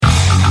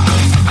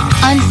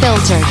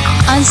Unfiltered,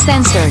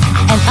 uncensored,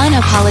 and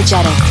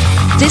unapologetic.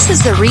 This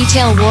is the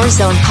Retail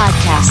Warzone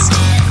Podcast.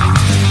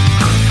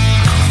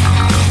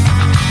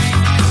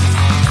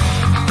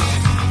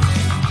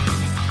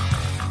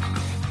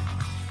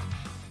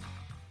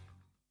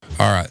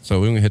 All right, so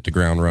we're going to hit the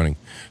ground running.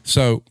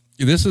 So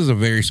this is a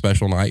very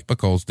special night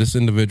because this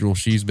individual,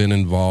 she's been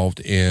involved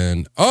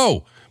in...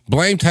 Oh,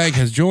 Blame Tag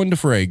has joined the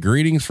fray.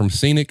 Greetings from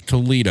scenic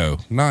Toledo.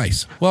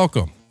 Nice.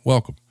 Welcome.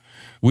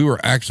 We were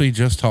actually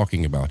just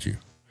talking about you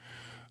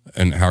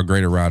and how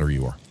great a rider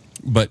you are.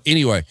 But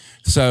anyway,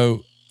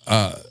 so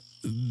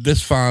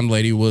this fine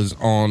lady was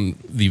on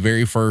the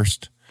very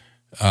first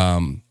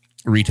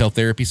retail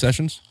therapy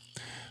sessions.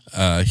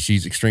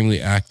 She's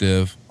extremely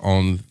active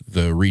on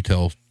the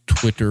retail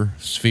Twitter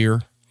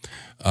sphere.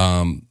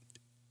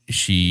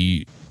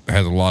 She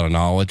has a lot of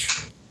knowledge.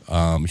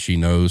 She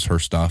knows her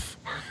stuff.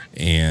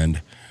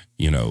 And,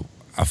 you know,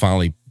 I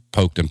finally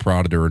poked and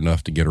prodded her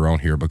enough to get her on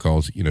here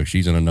because, you know,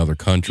 she's in another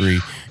country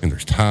and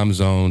there's time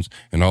zones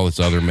and all this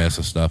other mess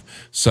of stuff.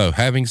 So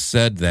having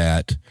said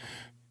that,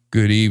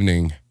 good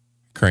evening,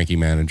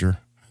 CrankyManager.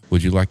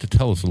 Would you like to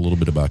tell us a little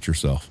bit about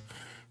yourself?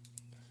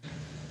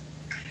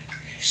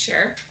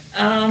 Sure.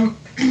 Yeah,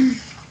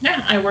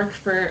 I'm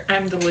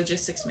the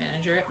logistics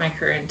manager at my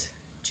current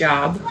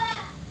job.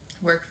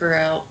 Work for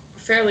a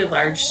fairly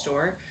large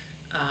store.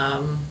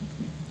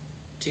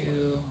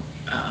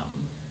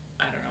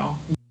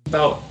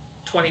 About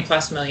 20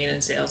 plus million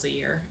in sales a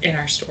year in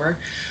our store.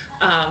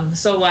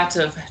 So lots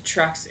of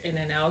trucks in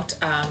and out.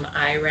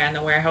 I ran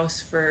the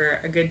warehouse for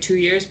a good 2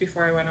 years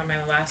before I went on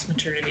my last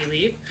maternity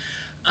leave.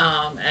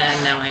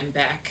 And now I'm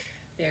back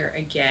there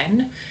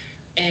again.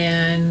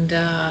 And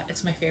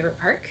it's my favorite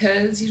part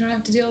because you don't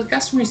have to deal with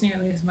customers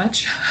nearly as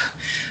much.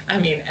 I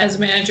mean, as a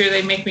manager,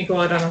 they make me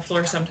go out on the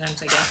floor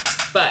sometimes, I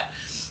guess. But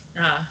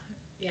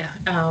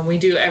we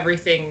do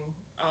everything,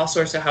 all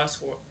sorts of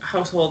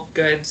household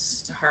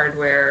goods,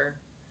 hardware,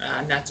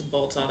 nuts and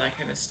bolts, all that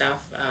kind of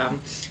stuff.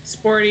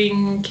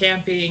 Sporting,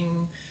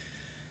 camping,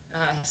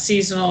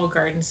 seasonal,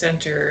 garden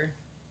center,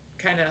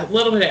 kind of a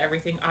little bit of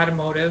everything,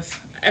 automotive,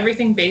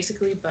 everything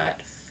basically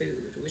but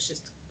food, which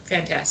is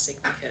fantastic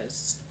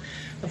because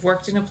I've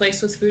worked in a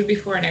place with food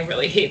before, and I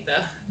really hate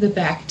the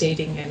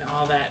backdating and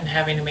all that, and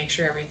having to make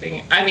sure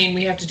everything. I mean,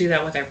 we have to do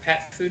that with our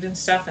pet food and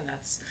stuff, and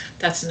that's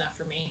enough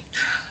for me.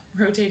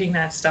 Rotating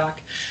that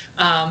stock,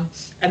 and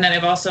then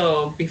I've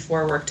also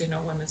before worked in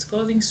a women's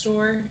clothing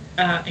store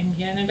in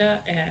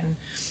Canada, and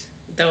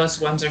those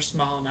ones are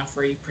small enough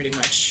where you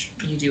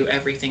do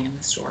everything in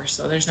the store.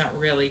 So there's not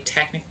really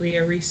technically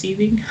a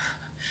receiving,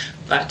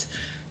 but.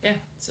 Yeah,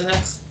 so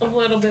that's a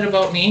little bit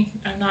about me.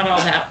 I'm not all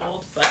that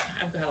old, but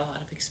I've got a lot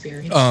of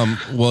experience.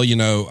 Well, you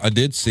know, I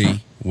did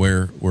see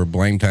where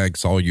Blame Tag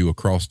saw you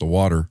across the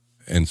water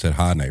and said,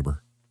 "Hi,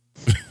 neighbor."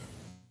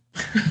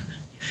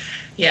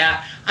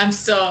 Yeah, I'm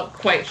still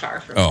quite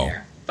far from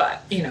here,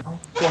 but, you know,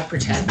 we'll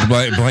pretend.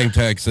 Blame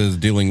Tag says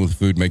dealing with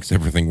food makes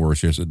everything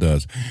worse. Yes, it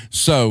does.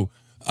 So,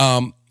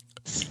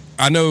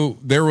 I know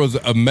there was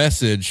a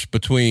message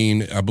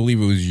between, I believe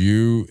it was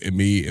you and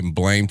me and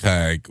Blame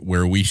Tag,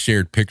 where we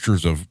shared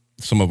pictures of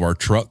some of our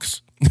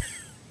trucks.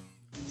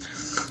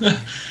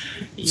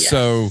 Yes.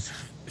 So,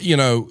 you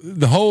know,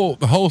 the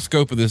whole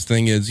scope of this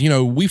thing is, you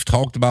know, we've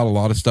talked about a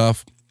lot of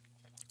stuff.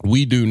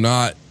 We do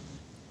not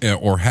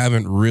or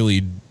haven't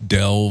really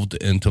delved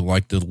into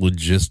like the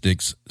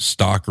logistics,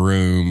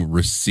 stockroom,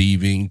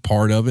 receiving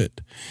part of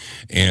it.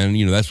 And,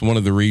 you know, that's one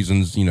of the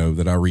reasons, you know,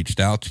 that I reached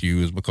out to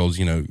you is because,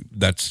 you know,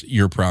 that's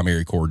your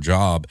primary core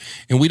job.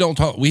 And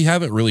we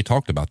haven't really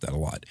talked about that a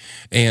lot.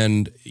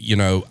 And, you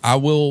know, I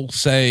will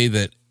say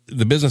that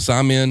the business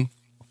I'm in,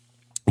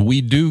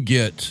 we do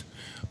get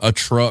a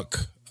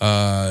truck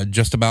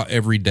just about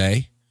every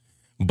day,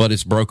 but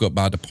it's broke up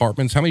by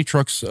departments. How many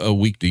trucks a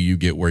week do you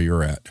get where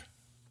you're at?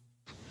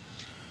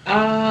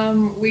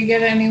 We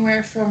get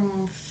anywhere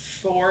from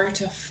 4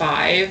 to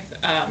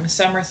 5.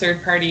 Some are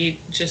third party,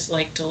 just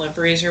like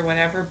deliveries or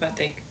whatever, but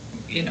they,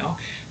 you know,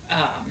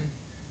 and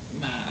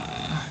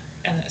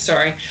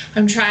sorry,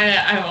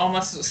 I'm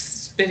almost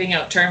spitting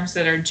out terms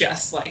that are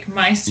just like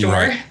my store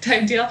right.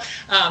 type deal.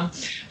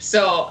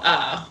 So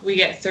we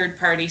get third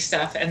party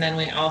stuff, and then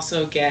we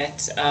also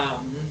get,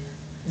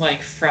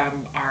 like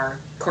from our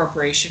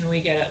corporation,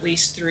 we get at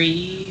least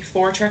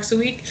 3-4 trucks a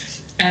week,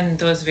 and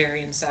those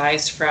vary in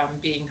size from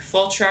being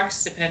full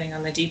trucks depending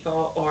on the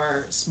depot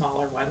or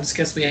smaller ones,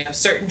 because we have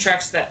certain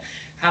trucks that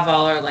have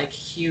all our like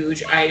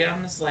huge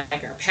items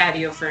like our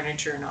patio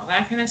furniture and all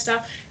that kind of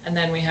stuff, and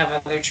then we have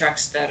other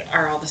trucks that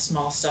are all the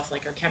small stuff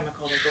like our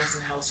chemical that goes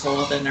in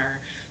household and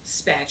our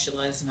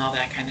spatulas and all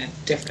that kind of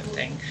different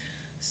thing.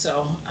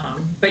 So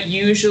but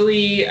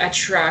usually a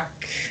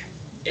truck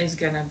is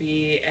going to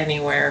be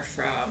anywhere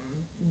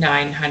from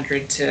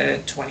 900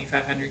 to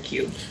 2,500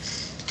 cube.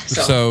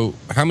 So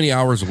how many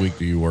hours a week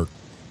do you work?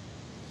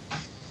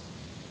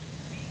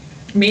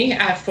 Me,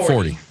 I have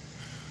 40.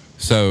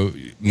 So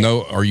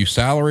are you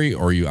salary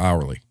or are you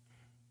hourly?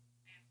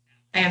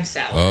 I am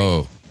salary.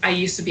 Oh. I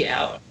used to be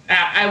out.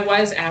 I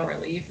was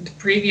hourly. The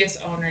previous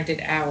owner did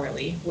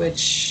hourly,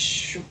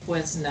 which which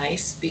was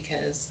nice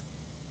because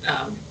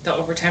the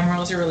overtime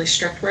rules are really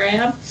strict where I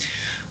am.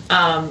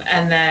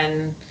 And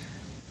then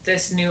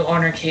this new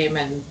owner came,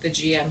 and the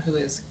GM, who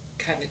is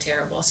kind of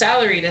terrible,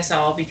 salaried us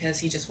all because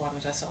he just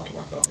wanted us all to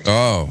work overtime.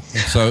 Oh,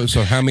 so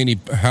how many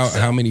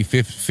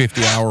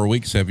 50-hour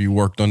weeks have you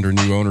worked under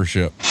new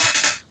ownership?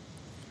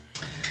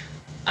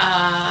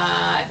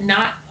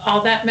 Not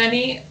all that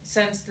many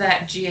since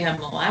that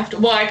GM left.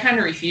 Well, I kind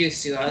of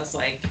refused to. I was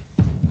like,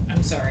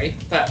 I'm sorry,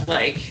 but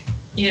like,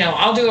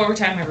 I'll do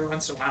overtime every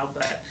once in a while,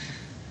 but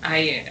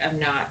I am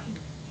not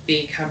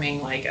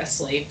becoming like a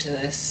slave to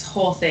this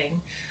whole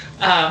thing.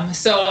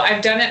 So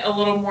I've done it a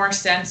little more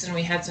since, and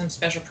we had some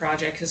special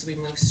project because we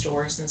moved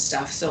stores and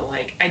stuff. So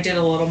like I did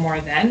a little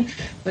more then,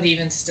 but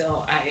even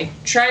still, I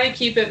try to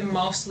keep it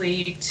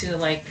mostly to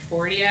like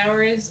 40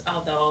 hours,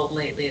 although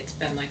lately it's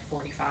been like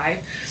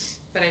 45,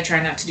 but I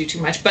try not to do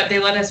too much. But they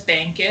let us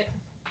bank it.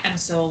 And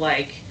so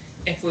like,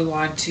 if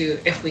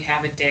we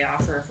have a day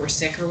off or if we're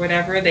sick or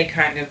whatever, they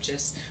kind of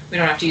we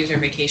don't have to use our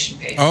vacation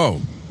pay.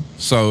 Oh,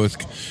 so it's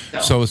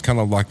kind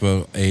of like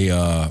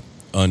a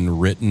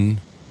unwritten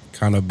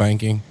kind of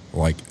banking,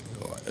 like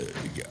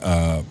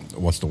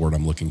what's the word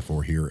I'm looking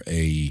for here?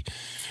 A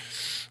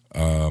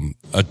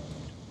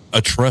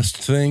trust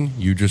thing.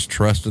 You just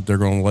trust that they're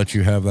going to let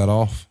you have that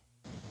off.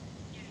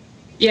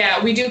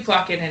 Yeah, we do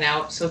clock in and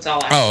out, so it's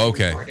all. Oh,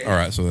 okay, recorded. All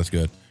right, so that's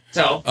good.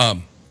 So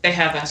they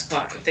have us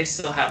clock. They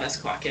still have us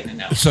clock in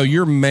and out. So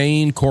your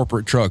main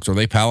corporate trucks, are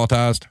they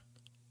palletized?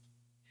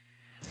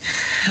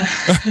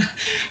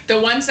 The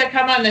ones that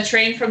come on the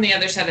train from the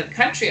other side of the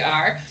country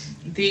are.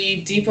 The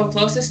depot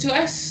closest to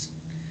us,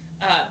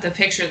 the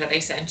picture that I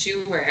sent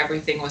you where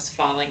everything was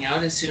falling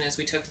out as soon as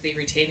we took the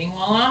retaining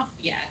wall off.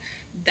 Yeah,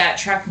 that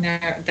truck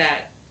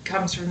that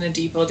comes from the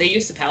depot, they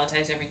used to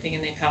palletize everything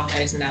and they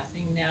palletize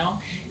nothing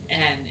now.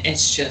 And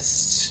it's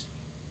just,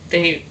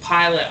 they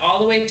pile it all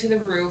the way to the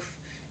roof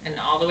and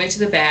all the way to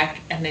the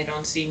back, and they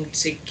don't seem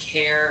to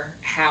care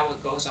how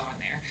it goes on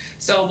there.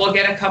 So we'll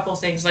get a couple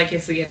things, like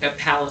if we get a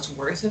pallet's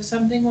worth of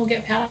something, we'll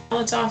get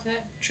pallets off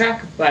that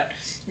truck. But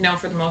no,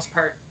 for the most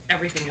part,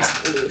 everything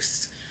is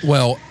loose.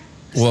 Well,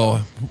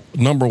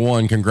 number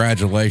one,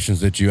 congratulations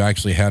that you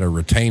actually had a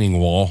retaining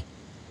wall.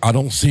 I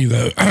don't see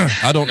those.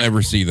 I don't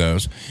ever see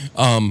those.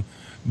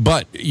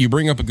 But you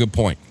bring up a good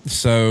point.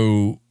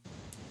 So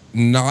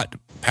not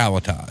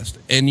palletized.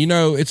 And,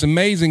 it's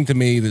amazing to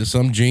me that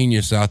some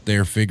genius out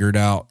there figured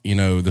out,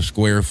 the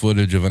square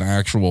footage of an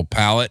actual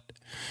pallet.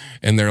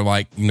 And they're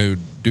like, due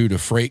to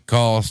freight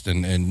cost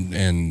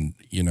and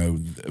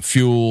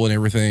fuel and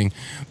everything,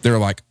 they're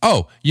like,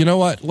 oh, you know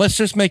what? Let's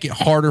just make it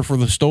harder for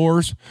the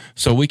stores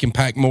so we can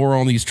pack more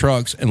on these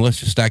trucks, and let's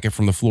just stack it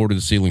from the floor to the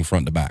ceiling,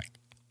 front to back.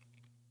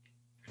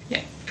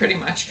 Yeah, pretty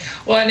much.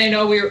 Well, and I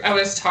know I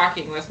was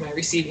talking with my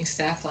receiving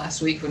staff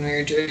last week when we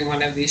were doing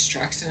one of these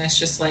trucks, and it's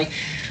just like,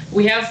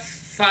 we have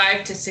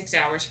 5 to 6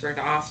 hours for it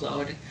to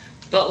offload.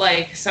 But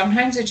like,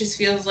 sometimes it just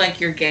feels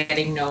like you're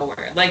getting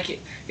nowhere. Like,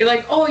 you're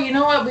like, oh, you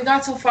know what? We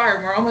got so far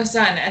and we're almost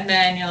done. And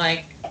then you're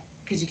like,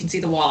 because you can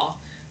see the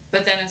wall.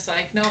 But then it's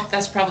like, nope,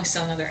 that's probably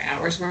still another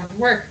hour's worth of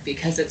work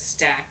because it's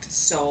stacked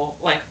so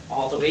like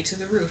all the way to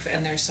the roof.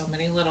 And there's so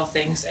many little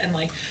things. And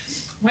like,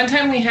 one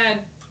time we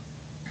had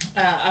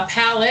a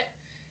pallet,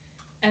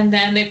 and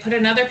then they put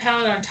another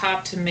pallet on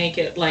top to make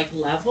it like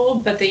level.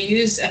 But they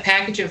used a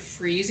package of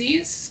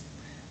Freezies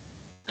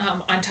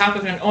on top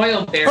of an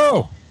oil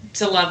barrel.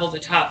 To level the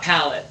top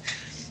pallet.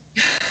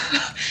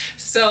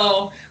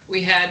 So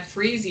we had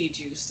Freezy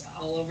juice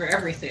all over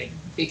everything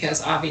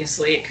because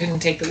obviously it couldn't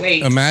take the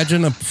weight.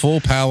 Imagine a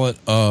full pallet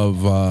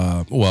of,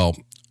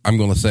 I'm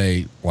going to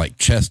say like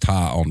chest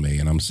high on me,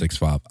 and I'm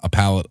 6'5", a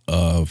pallet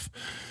of,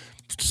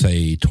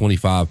 say,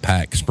 25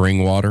 pack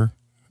spring water.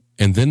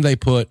 And then they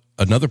put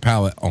another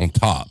pallet on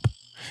top.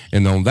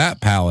 And on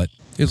that pallet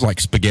is like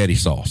spaghetti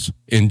sauce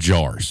in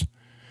jars.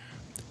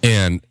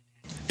 And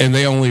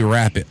they only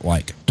wrap it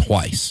like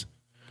twice.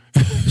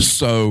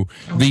 So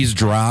these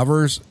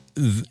drivers,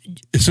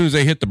 as soon as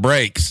they hit the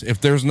brakes,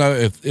 if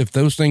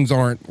those things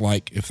aren't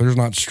like, if there's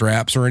not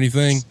straps or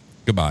anything,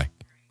 goodbye.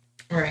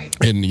 Right.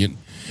 And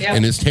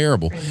it's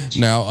terrible.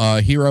 Now,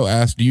 Hero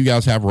asked, do you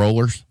guys have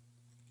rollers?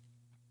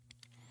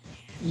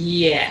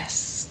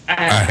 Yes.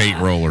 I hate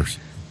rollers.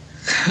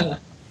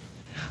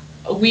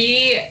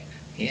 We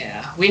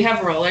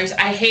have rollers.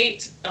 I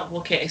hate,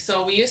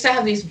 so we used to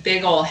have these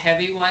big old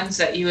heavy ones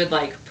that you would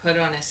like put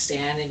on a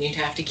stand and you'd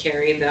have to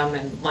carry them,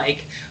 and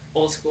like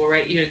old school,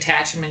 right? You'd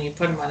attach them and you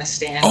put them on a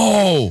stand.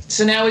 Oh,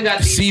 so now we got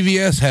these.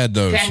 CVS had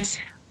those.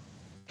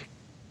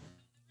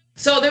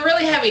 So they're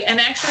really heavy, and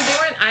actually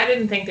I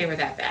didn't think they were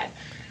that bad.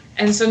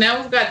 And so now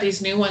we've got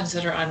these new ones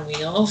that are on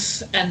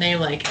wheels, and they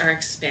like are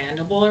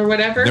expandable or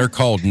whatever. They're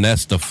called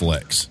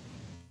Nestaflex.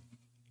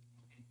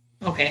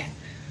 Okay.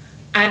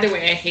 Either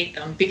way, I hate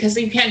them because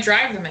you can't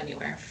drive them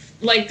anywhere.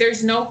 Like,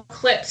 there's no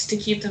clips to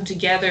keep them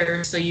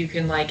together so you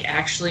can, like,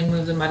 actually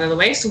move them out of the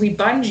way. So we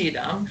bungee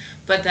them,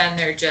 but then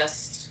they're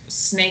just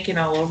snaking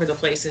all over the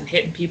place and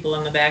hitting people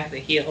in the back of the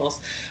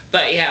heels.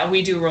 But, yeah,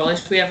 we do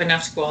rollers. We have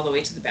enough to go all the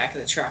way to the back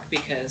of the truck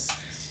because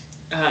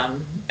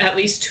at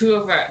least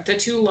the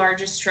two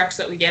largest trucks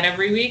that we get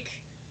every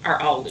week are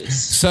all loose.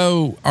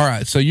 So, all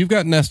right. So you've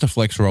got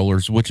Nestaflex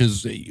rollers, which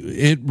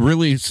it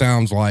really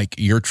sounds like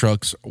your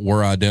trucks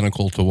were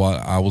identical to what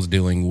I was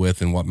dealing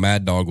with and what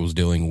Mad Dog was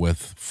dealing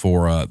with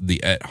for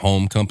the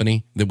at-home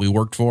company that we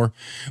worked for.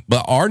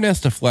 But our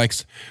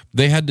Nestaflex,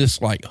 they had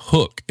this like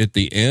hook at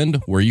the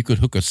end where you could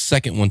hook a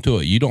second one to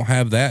it. You don't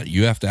have that.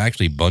 You have to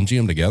actually bungee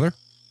them together.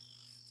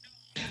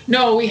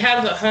 No, we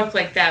have a hook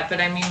like that, but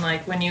I mean,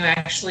 like when you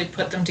actually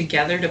put them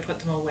together to put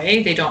them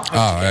away, they don't hook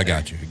together. I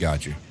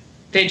got you.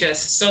 They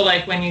just, so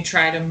like when you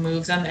try to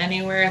move them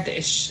anywhere,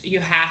 you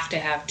have to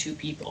have two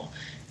people.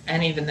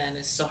 And even then,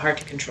 it's still hard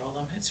to control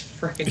them. It's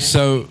freaking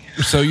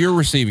So your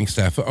receiving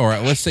staff, all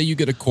right, let's say you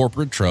get a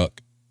corporate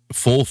truck,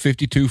 full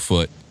 52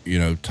 foot,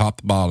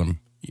 top to bottom.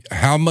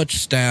 How much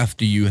staff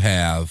do you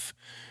have,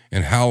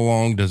 and how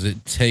long does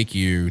it take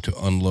you to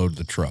unload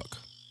the truck?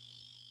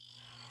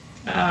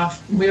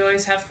 We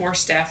always have 4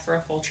 staff for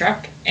a full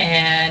truck,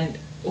 and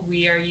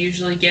we are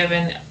usually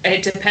given,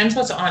 it depends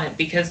what's on it,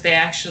 because they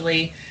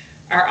actually,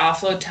 our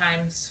offload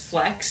times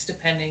flex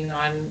depending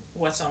on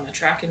what's on the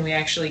truck, and we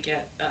actually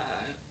get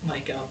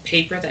like a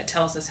paper that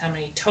tells us how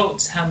many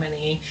totes, how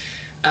many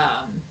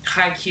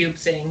high cube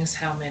things,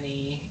 how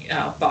many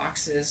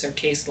boxes or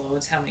case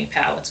loads, how many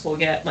pallets we'll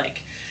get.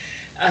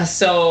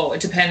 So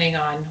depending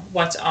on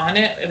what's on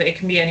it, it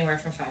can be anywhere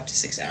from 5 to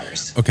 6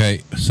 hours.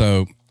 Okay,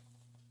 so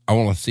I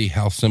want to see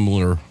how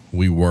similar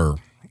we were.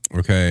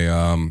 Okay,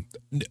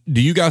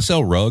 do you guys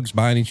sell rugs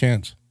by any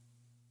chance?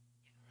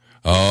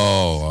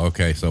 Oh,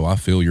 okay. So I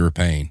feel your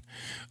pain.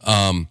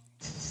 The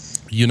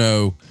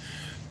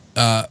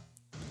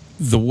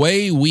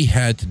way we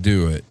had to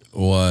do it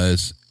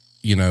was,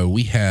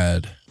 we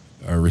had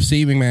a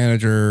receiving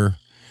manager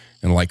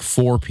and like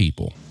 4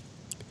 people.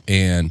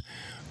 And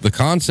the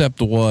concept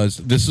was,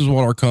 this is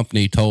what our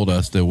company told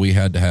us that we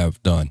had to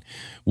have done.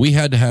 We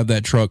had to have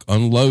that truck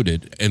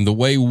unloaded. And the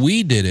way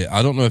we did it,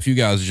 I don't know if you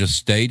guys just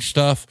stage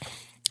stuff.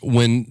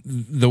 When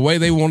the way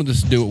they wanted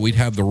us to do it, we'd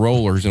have the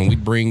rollers and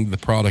we'd bring the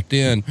product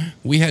in.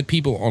 We had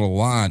people on a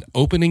line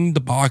opening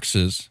the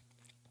boxes,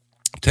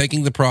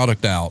 taking the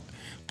product out,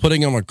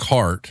 putting on a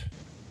cart,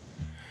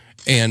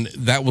 and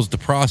that was the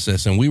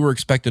process. And we were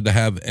expected to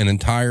have an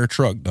entire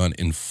truck done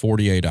in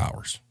 48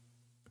 hours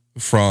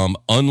from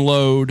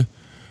unload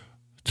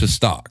to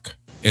stock.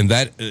 And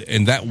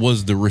that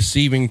was the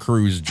receiving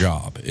crew's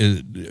job.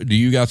 Do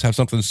you guys have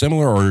something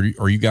similar, or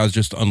are you guys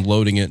just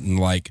unloading it and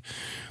like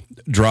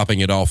dropping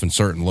it off in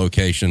certain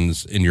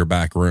locations in your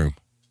back room?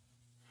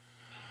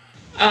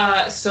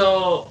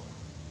 So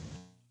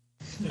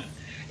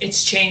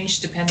it's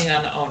changed depending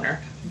on the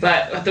owner,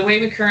 but the way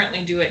we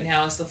currently do it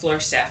now is the floor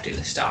staff do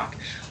the stock.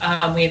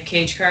 We have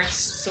cage carts,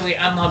 so we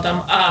unload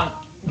them.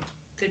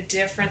 The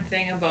different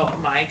thing about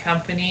my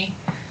company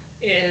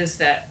is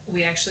that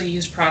we actually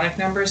use product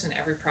numbers, and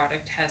every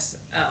product has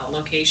a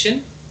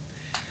location.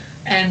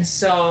 And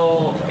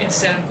so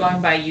instead of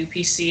going by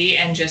UPC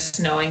and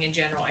just knowing a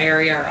general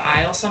area or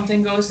aisle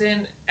something goes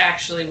in,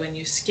 actually when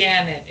you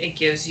scan it, it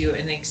gives you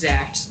an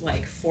exact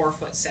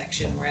 4-foot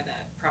section where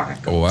that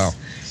product goes. Oh, wow.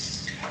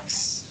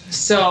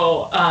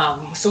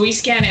 So we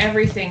scan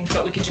everything,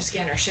 but we can just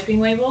scan our shipping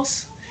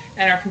labels,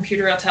 and our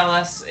computer will tell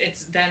us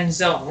it's then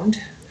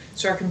zoned.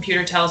 So our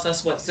computer tells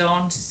us what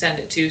zone to send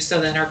it to. So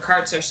then our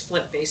carts are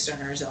split based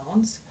on our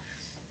zones.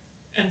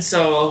 And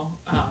so,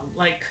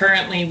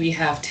 currently we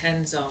have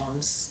 10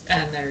 zones,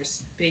 and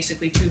there's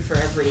basically 2 for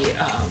every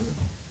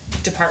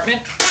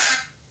department.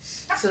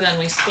 So then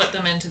we split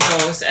them into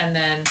those, and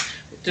then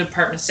the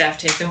department staff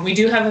take them. We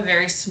do have a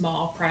very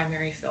small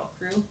primary fill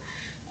crew,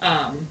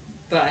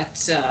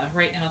 but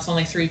right now it's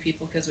only 3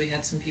 people because we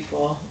had some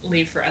people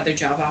leave for other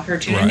job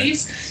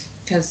opportunities.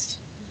 Because,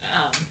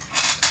 Yeah.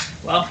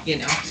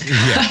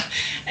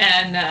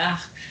 And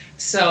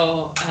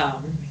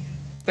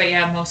but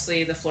yeah,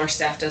 mostly the floor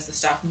staff does the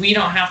stock. We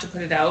don't have to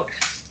put it out.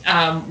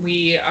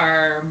 We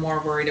are more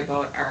worried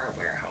about our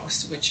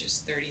warehouse, which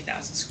is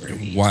 30,000 square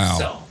feet.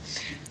 Wow.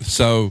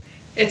 So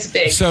it's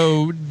big.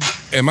 So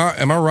am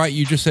I right?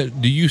 You just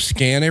said, do you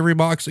scan every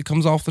box that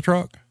comes off the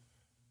truck?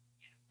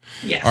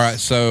 Yes. All right.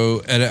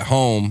 So at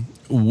home,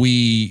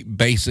 we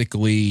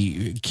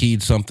basically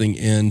keyed something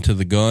into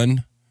the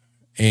gun,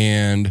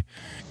 and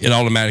it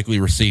automatically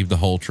received the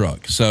whole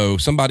truck. So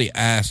somebody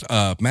asked,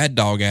 Mad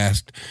Dog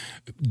asked,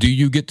 do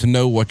you get to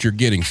know what you're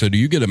getting? So do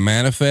you get a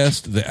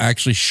manifest that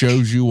actually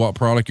shows you what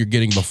product you're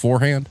getting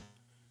beforehand?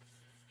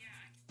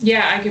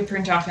 Yeah, I could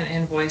print off an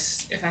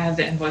invoice. If I have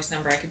the invoice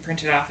number, I could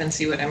print it off and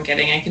see what I'm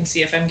getting. I can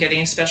see if I'm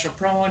getting a special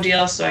promo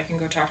deal, so I can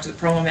go talk to the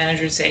promo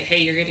manager and say, hey,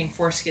 you're getting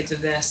 4 skids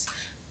of this.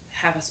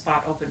 Have a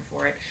spot open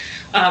for it.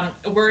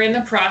 We're in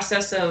the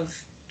process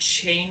of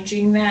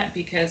changing that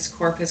because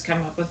Corp has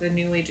come up with a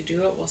new way to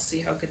do it. We'll see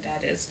how good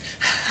that is.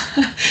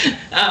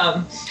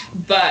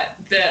 But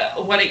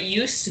what it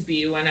used to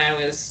be when I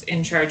was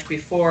in charge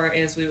before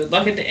is we would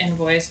look at the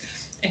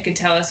invoice. It could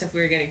tell us if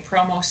we were getting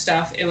promo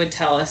stuff. It would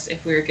tell us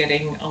if we were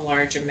getting a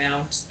large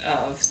amount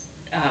of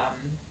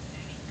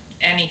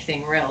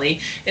anything really.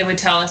 It would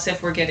tell us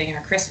if we're getting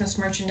our Christmas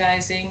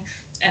merchandising,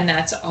 and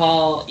that's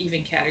all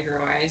even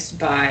categorized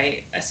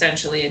by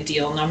essentially a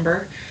deal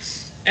number.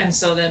 And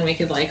so then we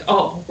could like,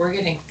 oh, we're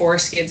getting 4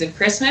 skids of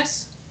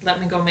Christmas. Let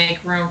me go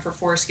make room for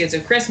 4 skids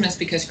of Christmas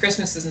because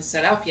Christmas isn't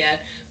set up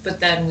yet, but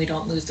then we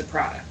don't lose the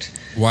product.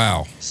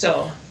 Wow.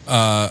 So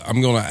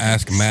I'm going to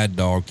ask Mad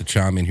Dog to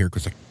chime in here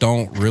because I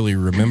don't really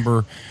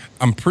remember.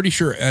 I'm pretty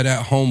sure at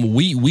home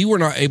we were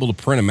not able to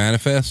print a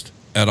manifest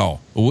at all.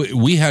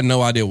 We had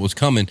no idea what was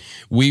coming.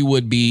 We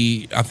would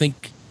be, I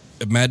think,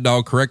 Mad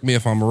Dog, correct me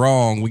if I'm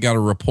wrong, we got a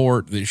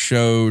report that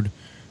showed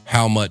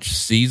how much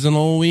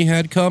seasonal we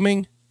had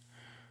coming.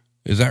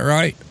 Is that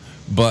right?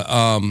 But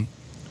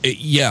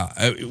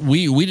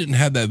we didn't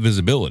have that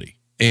visibility.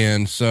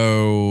 And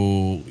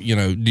so,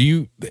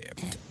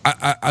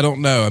 I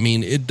don't know. I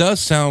mean, it does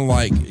sound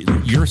like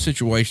your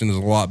situation is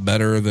a lot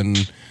better than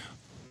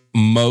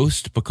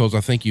most because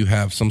I think you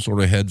have some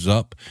sort of heads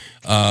up.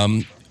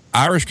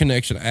 Irish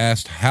Connection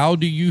asked, how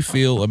do you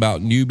feel about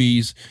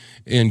newbies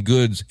in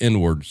goods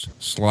inwards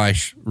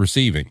 /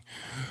 receiving?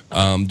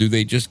 Do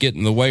they just get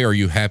in the way, or are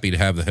you happy to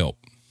have the help?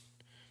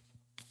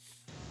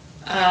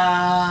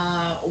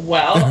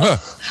 Well,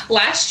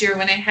 last year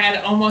when I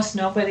had almost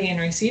nobody in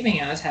receiving,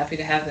 I was happy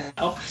to have the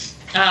help.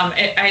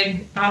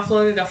 I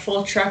offloaded a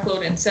full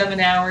truckload in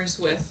 7 hours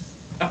with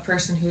a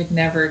person who had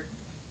never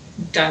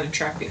done a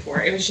truck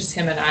before. It was just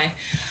him and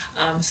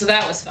I. So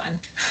that was fun.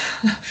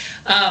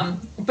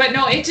 But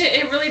no,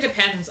 it really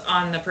depends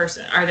on the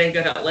person. Are they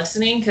good at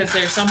listening? Because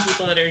there's some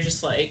people that are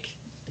just like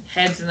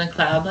heads in the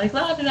cloud, like,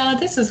 la, da, da,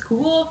 this is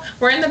cool.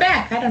 We're in the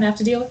back. I don't have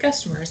to deal with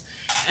customers.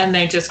 And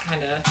they just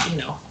kind of,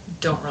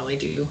 don't really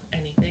do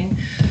anything.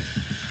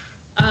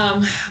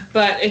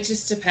 But it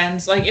just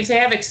depends. Like if they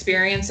have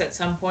experience at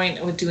some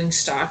point with doing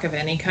stock of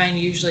any kind,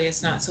 usually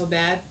it's not so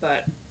bad,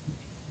 but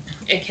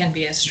it can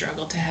be a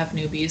struggle to have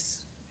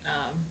newbies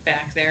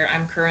back there.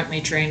 I'm currently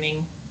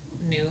training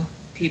new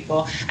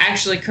people.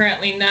 Actually,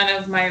 currently none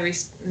of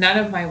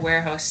my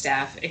warehouse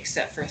staff,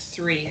 except for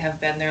 3,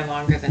 have been there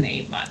longer than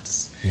 8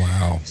 months.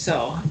 Wow!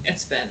 So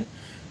it's been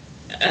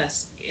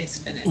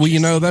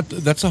well,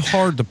 that's a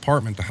hard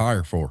department to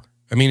hire for.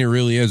 I mean, it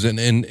really is, and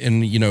in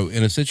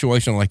a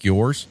situation like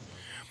yours,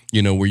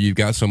 where you've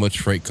got so much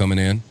freight coming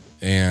in,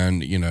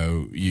 and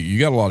you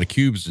got a lot of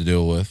cubes to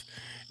deal with.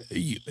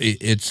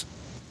 It's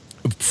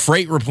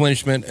freight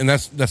replenishment, and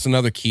that's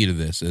another key to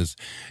this is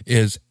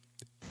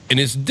and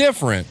it's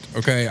different.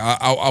 Okay,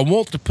 I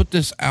want to put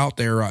this out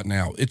there right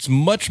now. It's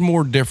much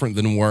more different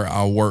than where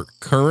I work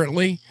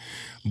currently,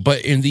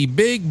 but in the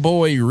big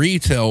boy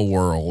retail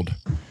world,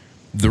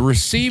 the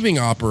receiving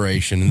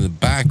operation in the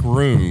back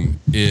room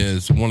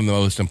is one of the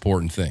most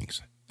important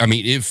things. I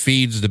mean, it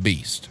feeds the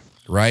beast,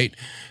 right?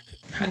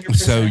 100%.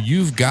 So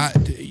you've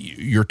got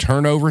your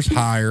turnovers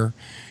higher.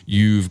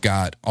 You've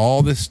got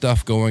all this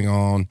stuff going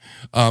on.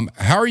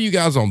 How are you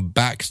guys on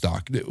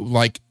backstock?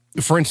 Like,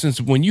 for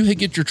instance, when you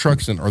get your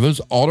trucks in, are those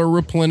auto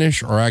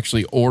replenish or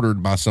actually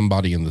ordered by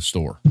somebody in the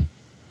store?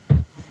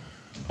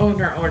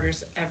 Owner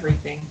orders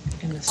everything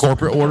in the store.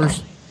 Corporate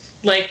orders?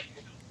 Like,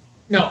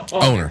 no,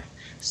 owner.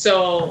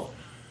 So,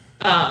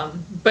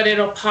 but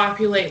it'll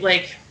populate,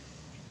 like,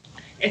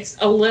 it's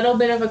a little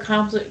bit of a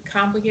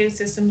complicated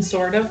system,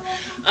 sort of.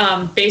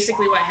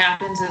 Basically what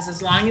happens is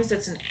as long as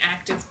it's an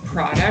active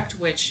product,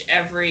 which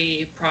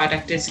every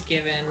product is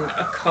given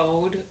a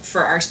code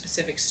for our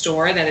specific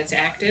store that it's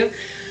active,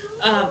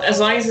 as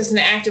long as it's an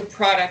active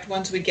product,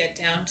 once we get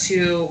down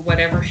to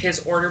whatever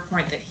his order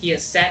point that he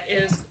has set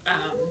is,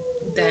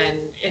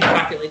 then it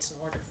populates an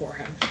order for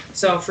him.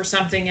 So for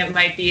something, it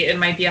might be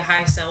a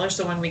high seller.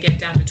 So when we get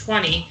down to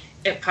 20,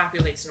 it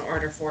populates an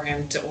order for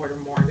him to order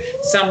more.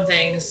 Some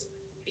things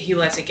he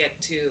lets it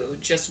get to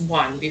just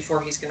 1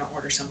 before he's going to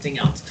order something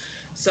else.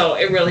 So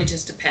it really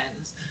just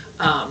depends,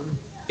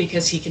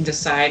 because he can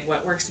decide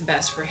what works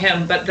best for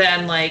him. But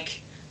then,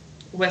 like,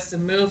 with the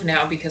move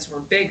now, because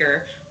we're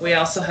bigger, we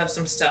also have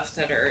some stuff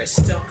that are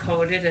still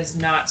coded as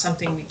not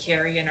something we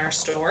carry in our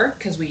store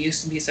because we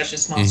used to be such a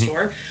small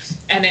store,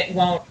 and it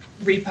won't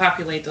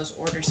repopulate those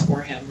orders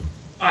for him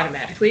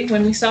automatically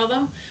when we sell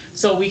them.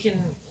 So we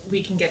can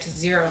get to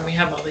 0 and we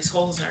have all these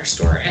holes in our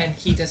store, and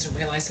he doesn't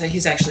realize that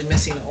he's actually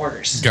missing the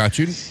orders. Got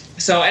you.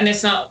 So, and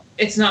it's not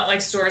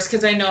like stores,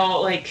 because I know,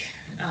 like,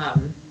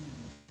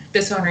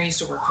 this owner used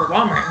to work for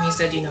Walmart, and he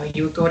said,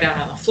 you would go down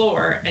on the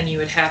floor and you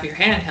would have your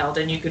handheld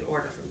and you could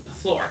order from the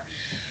floor,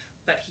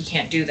 but he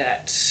can't do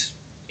that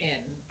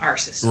in our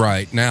system.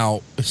 Right. Now,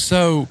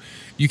 so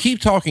you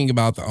keep talking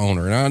about the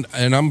owner,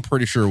 and I'm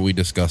pretty sure we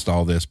discussed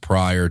all this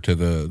prior to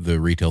the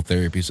retail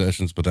therapy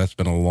sessions, but that's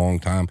been a long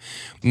time.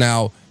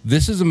 Now,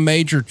 this is a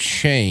major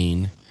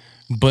chain,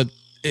 but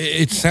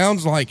it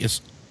sounds like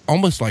it's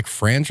almost like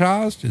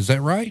franchised. Is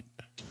that right?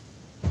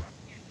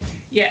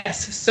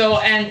 Yes. So,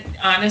 and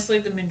honestly,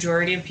 the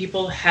majority of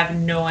people have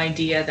no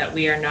idea that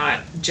we are not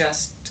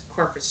just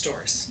corporate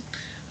stores.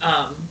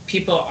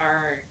 People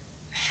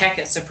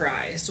hecka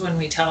surprised when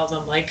we tell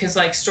them, like, because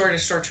like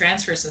store-to-store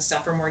transfers and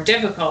stuff are more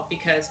difficult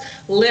because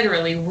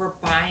literally we're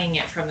buying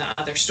it from the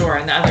other store,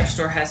 and the other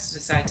store has to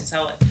decide to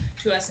sell it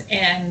to us,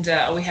 and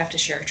we have to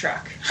share a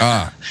truck.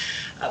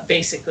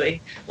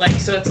 Basically, like,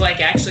 so it's like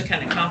actually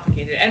kind of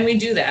complicated, and we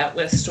do that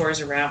with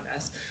stores around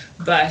us,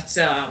 but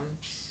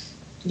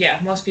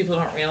yeah, most people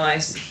don't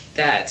realize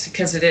that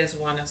because it is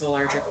one of the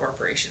larger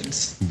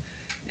corporations.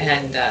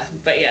 And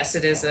but yes,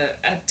 it is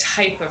a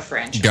type of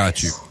franchise.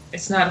 Got you.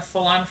 It's not a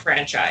full-on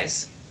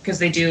franchise because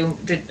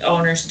the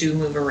owners do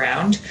move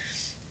around,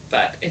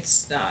 but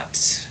it's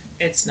not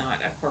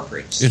a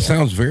corporate store. It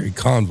sounds very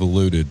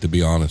convoluted, to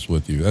be honest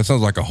with you. That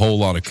sounds like a whole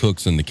lot of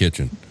cooks in the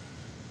kitchen.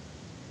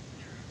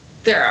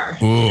 There are.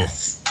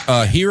 Yes.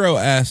 Hero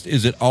asked,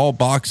 is it all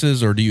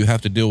boxes or do you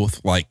have to deal with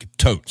like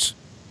totes?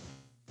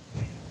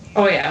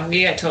 Oh yeah, we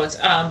get totes.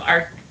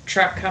 Our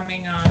truck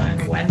coming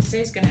on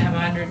Wednesday is going to have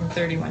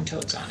 131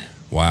 totes on it.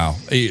 Wow.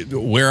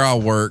 Where I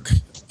work,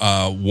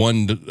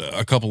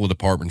 a couple of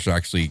departments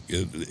actually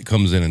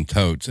comes in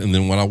totes. And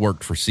then when I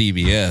worked for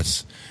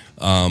CVS,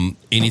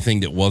 anything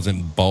that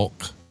wasn't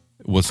bulk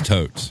was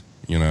totes,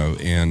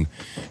 and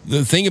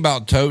the thing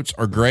about totes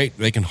are great.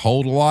 They can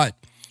hold a lot.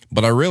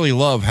 But I really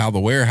love how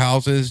the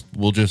warehouses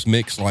will just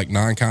mix like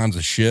 9 kinds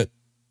of shit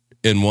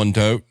in one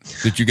tote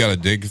that you got to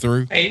dig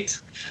through. Right.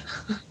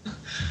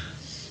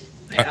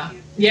 Yeah.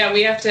 Yeah,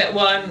 we have to,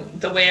 well,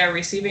 the way our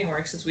receiving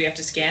works is we have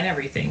to scan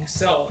everything.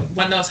 So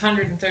when those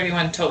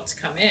 131 totes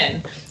come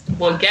in,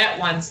 we'll get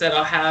ones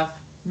that'll have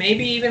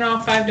maybe even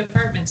all 5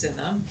 departments in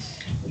them.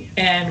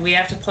 And we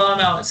have to pull them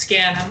out,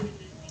 scan them.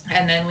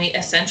 And then we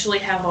essentially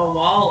have a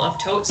wall of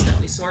totes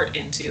that we sort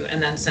into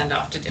and then send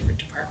off to different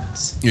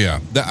departments. Yeah.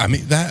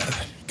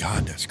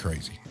 God, that's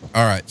crazy.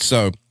 All right.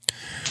 So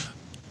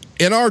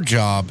in our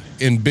job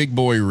in big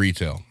boy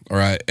retail, all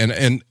right,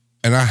 and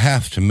I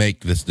have to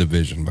make this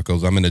division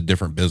because I'm in a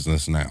different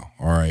business now.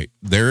 All right.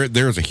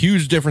 There's a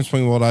huge difference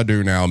between what I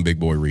do now and big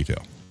boy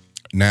retail.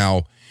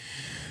 Now,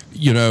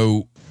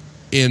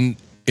 in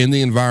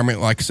the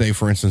environment, like say,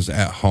 for instance,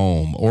 at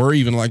home or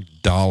even like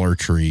Dollar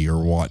Tree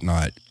or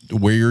whatnot,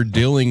 where you're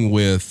dealing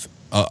with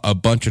a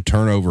bunch of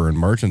turnover in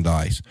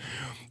merchandise,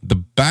 the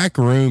back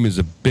room is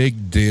a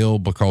big deal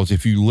because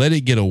if you let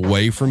it get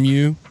away from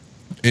you,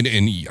 and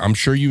I'm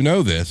sure you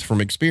know this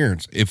from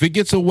experience, if it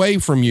gets away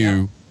from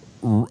you,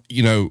 one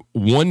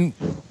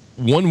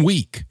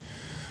week,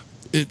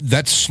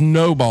 that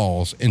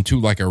snowballs into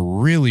like a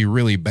really,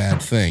 really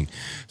bad thing.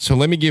 So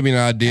let me give you an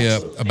idea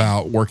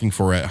about working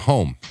for at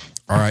home.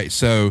 All right,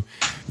 so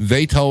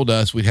they told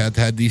us we had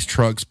to have these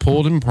trucks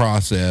pulled and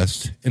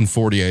processed in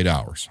 48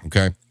 hours,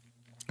 okay?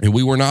 And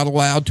we were not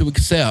allowed to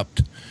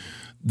accept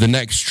the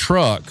next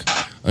truck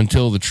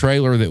until the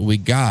trailer that we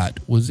got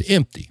was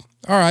empty.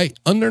 All right,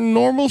 under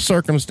normal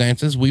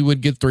circumstances, we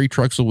would get 3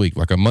 trucks a week,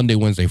 like a Monday,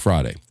 Wednesday,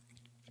 Friday.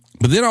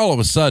 But then all of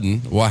a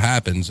sudden, what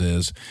happens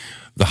is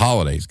the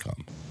holidays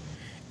come.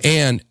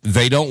 And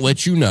they don't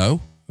let you know.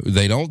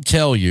 They don't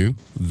tell you.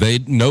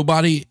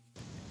 Nobody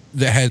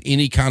that has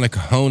any kind of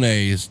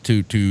cojones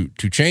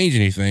to change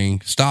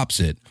anything stops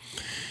it.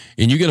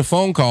 And you get a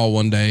phone call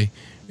one day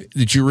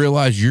that you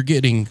realize you're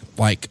getting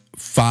like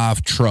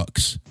 5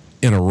 trucks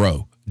in a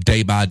row,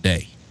 day by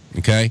day.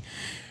 Okay.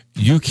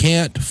 You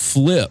can't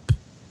flip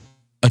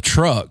a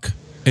truck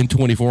in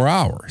 24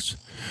 hours.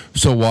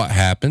 So what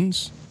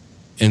happens?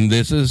 And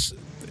this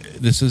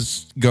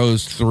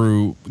goes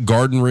through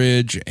Garden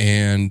Ridge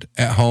and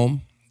at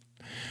home.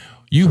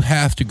 You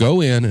have to go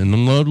in and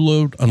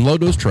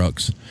unload those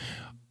trucks,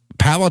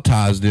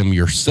 palletize them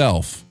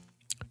yourself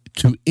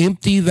to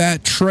empty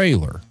that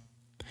trailer.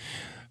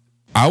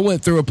 I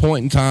went through a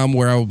point in time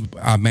where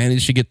I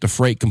managed to get the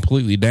freight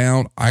completely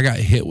down. I got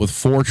hit with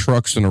 4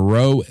 trucks in a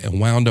row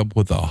and wound up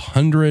with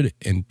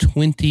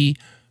 120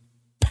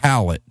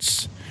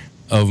 pallets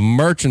of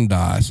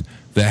merchandise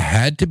that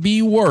had to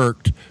be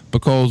worked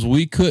because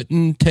we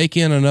couldn't take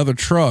in another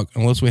truck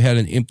unless we had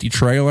an empty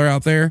trailer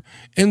out there,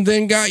 and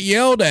then got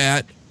yelled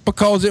at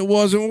because it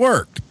wasn't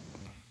worked.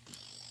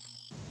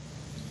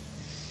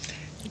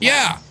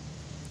 Yeah.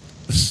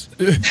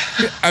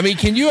 I mean,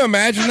 can you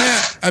imagine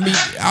that? I mean,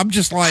 I'm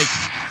just like,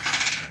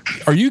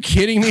 are you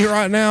kidding me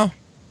right now?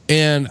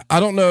 And I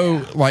don't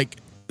know, like,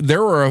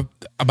 there were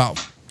about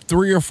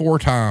 3 or 4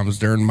 times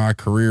during my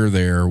career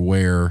there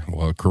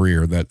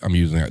career, that I'm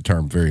using that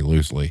term very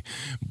loosely,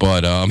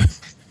 but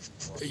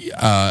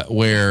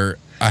where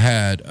I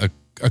had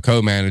a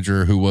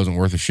co-manager who wasn't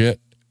worth a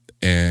shit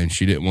and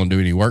she didn't want to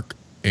do any work,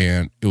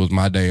 and it was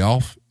my day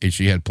off and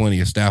she had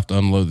plenty of staff to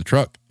unload the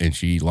truck, and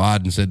she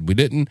lied and said we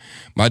didn't.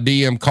 My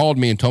DM called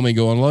me and told me to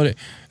go unload it,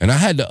 and I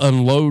had to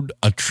unload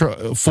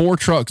 4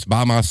 trucks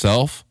by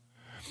myself,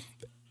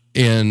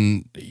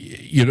 and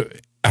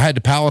I had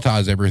to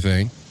palletize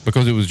everything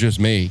because it was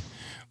just me.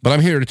 But I'm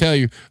here to tell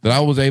you that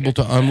I was able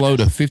to unload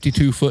a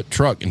 52-foot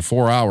truck in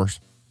 4 hours.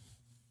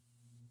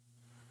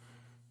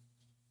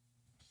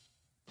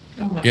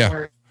 Oh my yeah.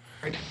 word.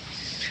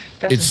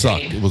 That's it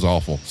sucked. It was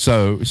awful.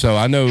 So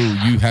I know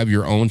you have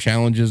your own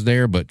challenges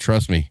there, but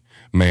trust me,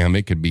 ma'am,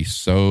 it could be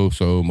so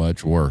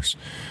much worse.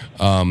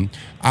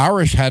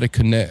 Irish had a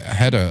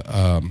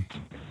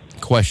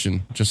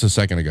question just a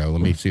second ago.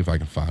 Let me see if I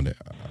can find it.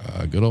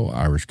 Good old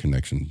Irish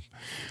connection.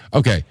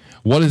 Okay,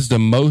 what is the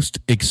most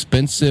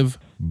expensive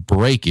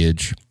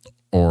breakage,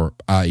 or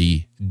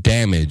i.e.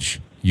 damage,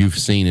 you've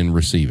seen in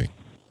receiving?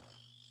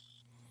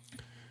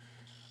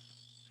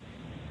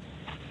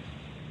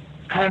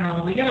 I don't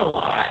know. We get a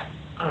lot,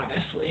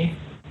 honestly.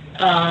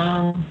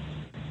 I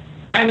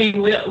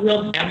mean,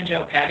 we'll damage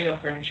out patio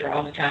furniture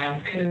all the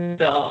time because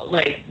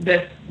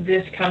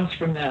this comes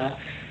from the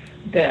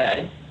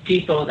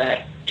depot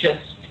that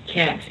just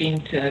can't seem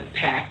to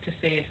pack to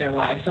save their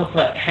lives. They'll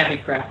put heavy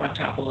crap on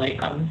top of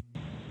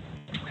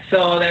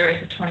so there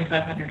was a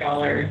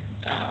 $2,500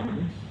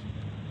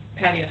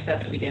 patio set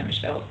that we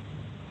damaged out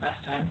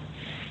last time.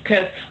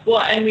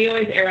 And we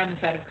always err on the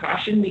side of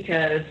caution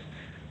because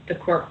the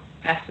corp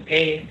has to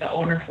pay the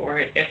owner for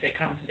it if it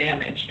comes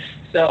damaged.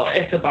 So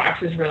if the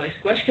box is really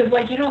squished, because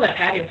that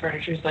patio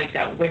furniture is like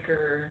that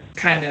wicker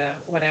kind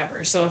of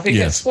whatever. So if it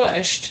gets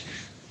squished,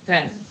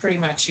 then pretty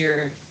much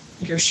you're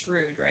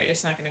screwed, right?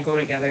 It's not going to go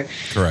together.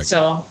 Correct.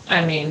 So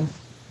I mean,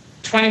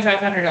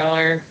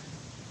 $2,500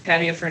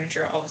 patio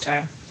furniture all the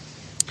time.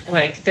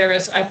 There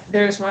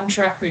was one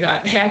truck we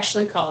got. They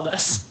actually called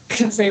us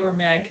because they were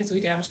mad because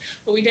we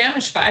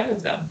damaged 5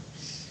 of them.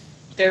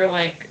 They were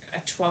like a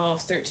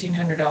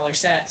 $1,200-$1,300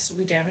 set, so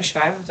we damaged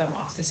 5 of them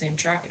off the same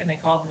truck. And they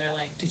called and they're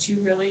like, "Did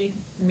you really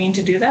mean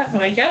to do that?" I'm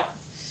like, "Yeah.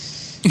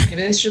 Maybe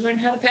they should learn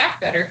how to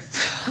pack better."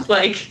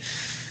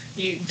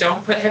 You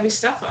don't put heavy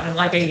stuff on them.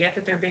 I get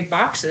that they're big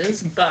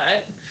boxes,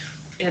 but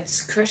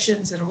it's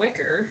cushions and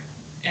wicker,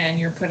 and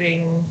you're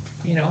putting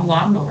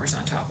lawnmowers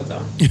on top of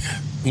them.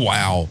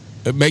 Wow.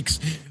 It makes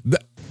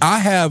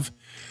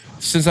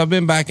since I've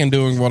been back and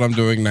doing what I'm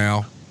doing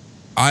now,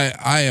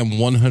 I am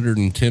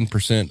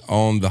 110%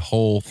 on the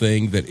whole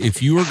thing that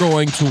if you are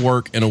going to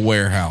work in a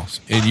warehouse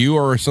and you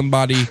are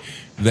somebody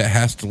that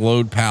has to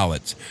load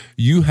pallets,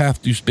 you have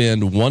to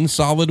spend 1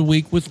 solid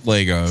week with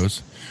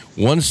Legos,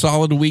 1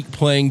 solid week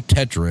playing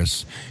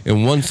Tetris,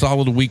 and 1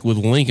 solid week with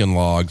Lincoln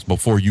Logs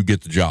before you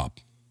get the job.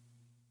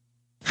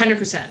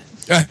 100%.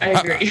 I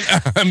agree.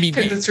 I mean,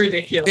 because it's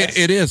ridiculous.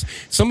 It is.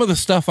 Some of the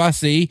stuff I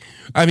see,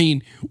 I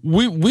mean,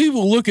 we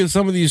will look at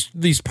some of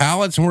these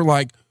pallets and we're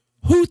like,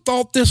 who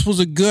thought this was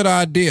a good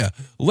idea?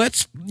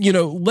 Let's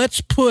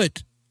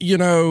put,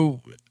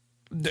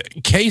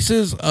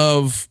 cases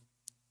of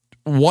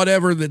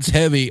whatever that's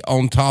heavy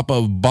on top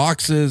of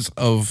boxes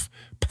of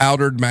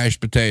powdered mashed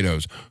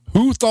potatoes.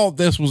 Who thought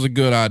this was a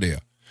good idea?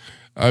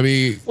 I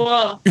mean,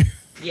 well,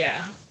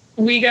 yeah.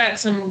 We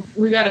got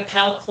a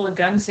pallet full of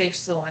gun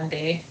safes the one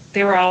day.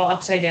 They were all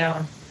upside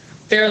down.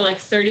 They're like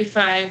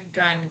 35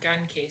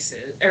 gun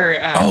cases.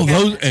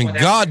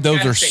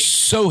 Those are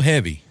so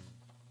heavy.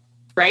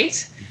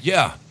 Right?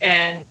 Yeah.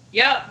 And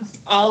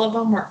all of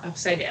them were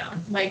upside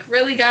down.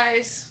 Really,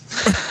 guys?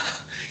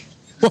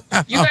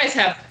 You guys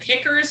have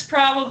pickers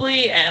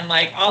probably and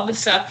all this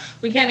stuff.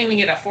 We can't even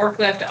get a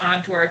forklift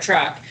onto our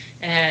truck,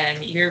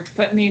 and you're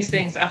putting these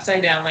things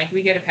upside down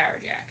we get a power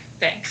jack.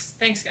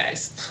 Thanks,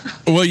 guys.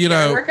 Well,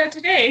 work out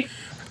today.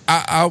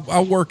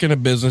 I work in a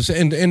business,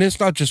 and it's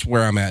not just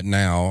where I'm at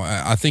now.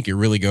 I think it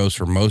really goes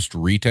for most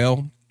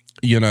retail.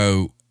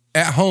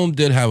 At home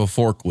did have a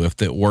forklift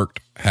that worked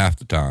half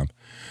the time,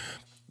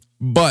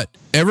 but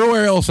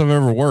everywhere else I've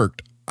ever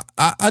worked,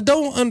 I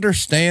don't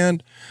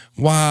understand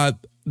why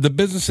the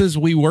businesses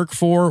we work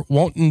for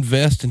won't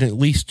invest in at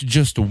least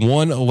just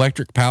 1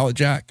 electric pallet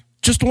jack.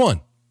 Just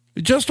one,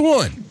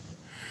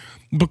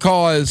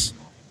 because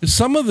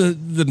some of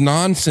the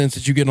nonsense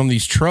that you get on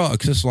these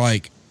trucks, it's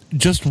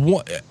just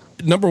one.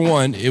 Number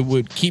one, it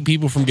would keep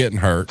people from getting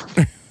hurt.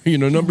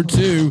 Number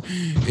 2,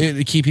 it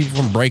would keep people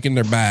from breaking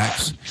their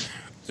backs.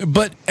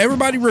 But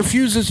everybody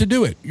refuses to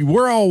do it.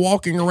 We're all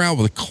walking around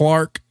with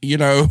Clark,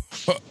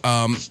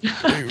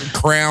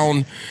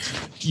 Crown,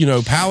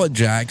 pallet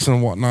jacks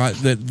and whatnot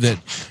that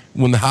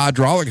when the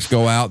hydraulics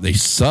go out, they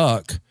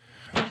suck.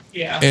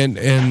 Yeah. And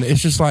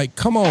it's just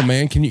come on,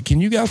 man. Can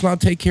you guys not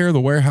take care of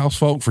the warehouse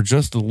folk for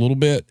just a little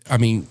bit? I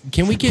mean,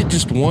 can we get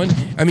just one?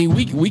 I mean,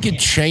 we could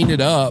chain it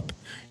up,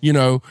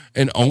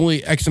 and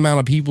only X amount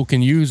of people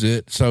can use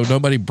it so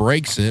nobody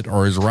breaks it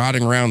or is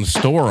riding around the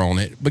store on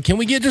it. But can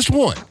we get just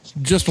one?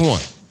 Just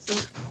one.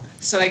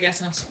 So I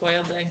guess I'm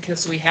spoiled then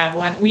because we have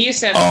one. We used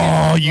to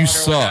have you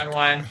suck.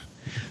 One.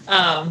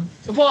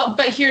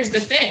 But here's the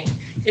thing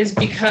is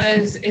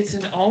because it's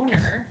an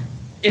owner,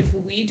 if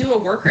we do a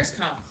workers'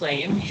 comp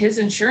claim, his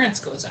insurance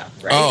goes up,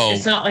 right? Oh,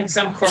 it's not like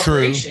some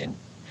corporation.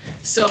 True.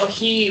 So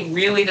he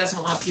really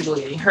doesn't want people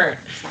getting hurt,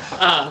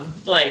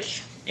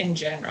 in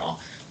general.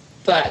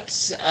 But,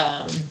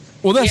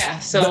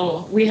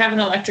 so we have an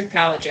electric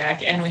pallet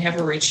jack, and we have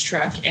a reach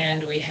truck,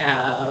 and we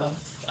have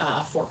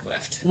a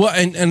forklift. Well,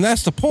 and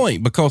that's the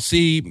point, because,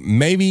 see,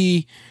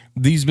 maybe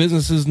these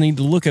businesses need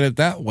to look at it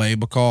that way,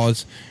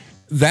 because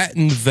that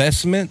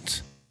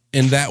investment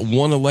in that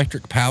 1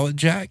 electric pallet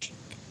jack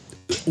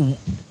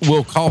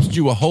will cost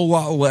you a whole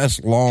lot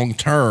less long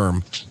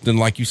term than,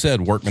 like you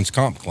said, workman's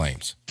comp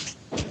claims.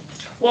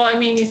 Well, I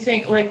mean, you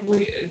think like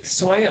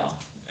soil.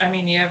 I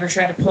mean, you ever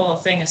try to pull a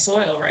thing of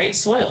soil, right?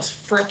 Soil's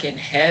freaking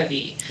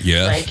heavy.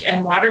 Yes. Like,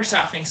 and water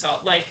softening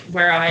salt, like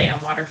where I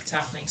am, water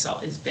softening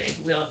salt is big.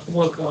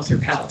 We'll go through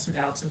pallets and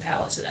pallets and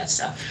pallets of that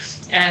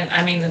stuff. And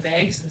I mean, the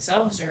bags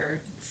themselves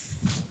are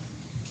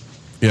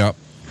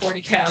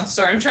 40 pounds.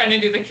 Sorry, I'm trying to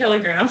do the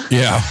kilogram.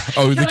 Yeah.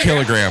 Oh, the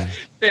kilogram.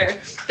 They're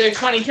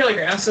 20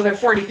 kilograms, so they're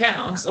 40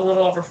 pounds, a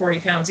little over 40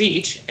 pounds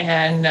each.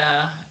 And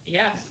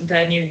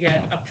then you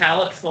get a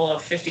pallet full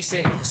of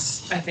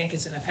 56, I think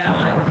is in a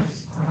pallet.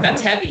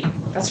 That's heavy.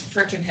 That's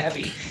freaking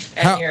heavy.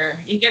 And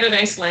you get a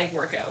nice leg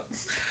workout.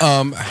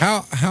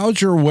 How's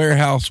your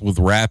warehouse with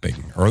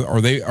wrapping? Are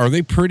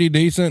they pretty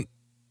decent?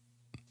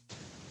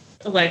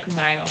 Like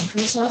my own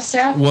personal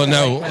staff? Well,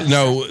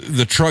 no,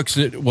 the trucks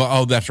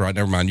that's right.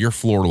 Never mind. Your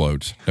floor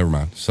loads. Never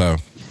mind. So,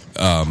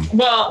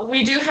 well,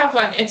 we do have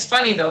one. It's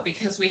funny though,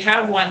 because we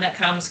have one that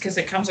comes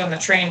on the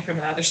train from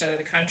the other side of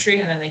the country,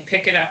 and then they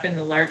pick it up in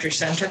the larger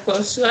center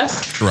close to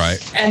us. Right.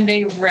 And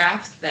they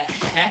wrap the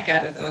heck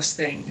out of those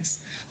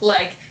things.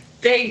 Like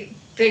they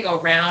go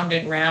round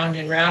and round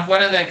and round.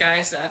 One of the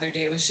guys the other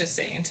day was just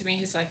saying to me,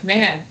 he's like,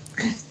 man,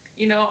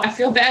 I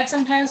feel bad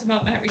sometimes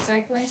about not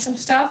recycling some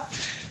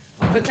stuff.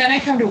 But then I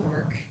come to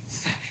work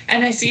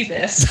and I see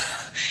this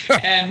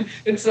and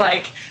it's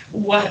like,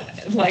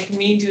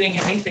 me doing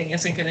anything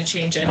isn't going to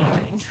change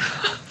anything.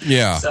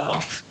 Yeah.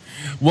 So,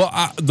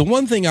 well, the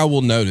one thing I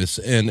will notice,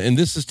 and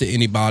this is to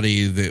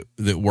anybody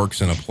that works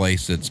in a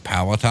place that's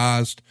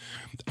palletized,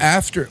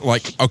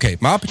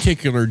 my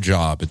particular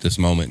job at this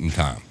moment in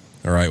time,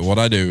 all right, what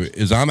I do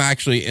is I'm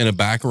actually in a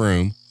back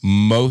room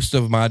most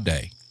of my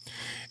day,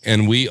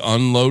 and we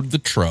unload the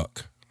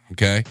truck,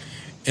 okay?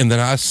 And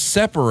then I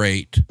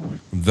separate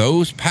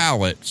those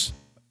pallets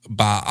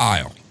by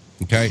aisle.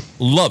 Okay.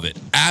 Love it.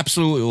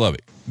 Absolutely love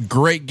it.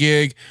 Great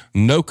gig.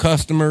 No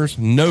customers,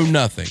 no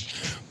nothing.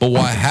 But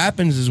what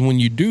happens is when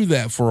you do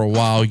that for a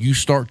while, you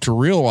start to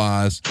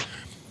realize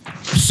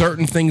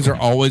certain things are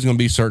always going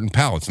to be certain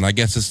pallets. And I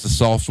guess it's the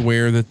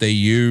software that they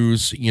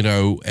use,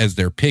 as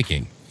they're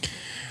picking.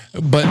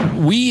 But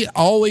we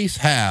always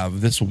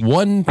have this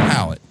one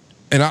pallet.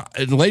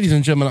 And ladies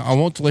and gentlemen, I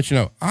want to let you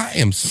know, I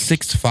am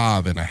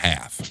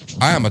 6'5.5".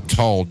 I am a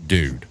tall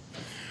dude.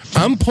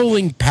 I'm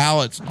pulling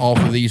pallets off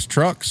of these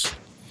trucks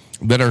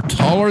that are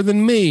taller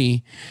than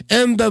me,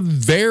 and the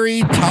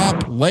very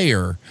top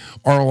layer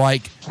are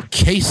like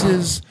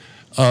cases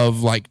of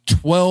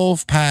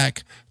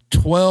 12-pack,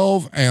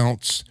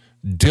 12-ounce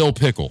dill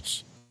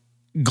pickles.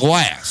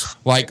 Glass,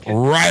 right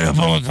up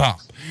on the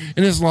top.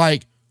 And it's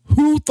like,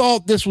 who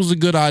thought this was a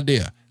good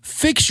idea?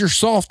 Fix your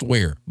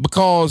software,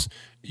 because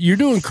you're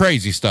doing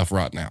crazy stuff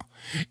right now.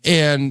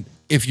 And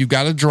if you've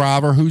got a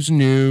driver who's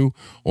new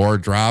or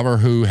a driver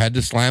who had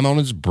to slam on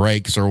his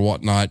brakes or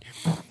whatnot,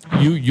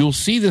 you'll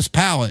see this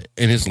pallet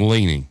and it's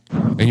leaning.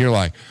 And you're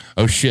like,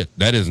 oh shit,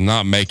 that is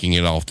not making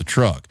it off the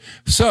truck.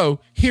 So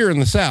here in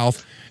the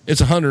South,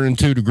 it's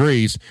 102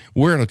 degrees.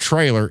 We're in a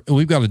trailer and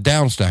we've got to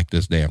downstack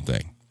this damn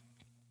thing,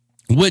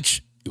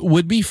 which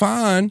would be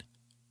fine,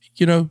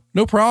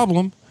 no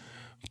problem.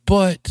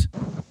 But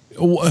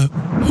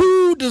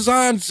who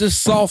designs this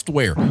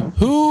software?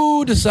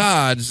 Who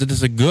decides that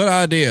it's a good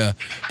idea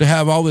to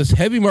have all this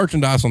heavy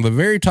merchandise on the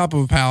very top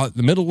of a pallet?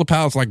 The middle of the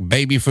pallet's like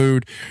baby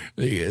food.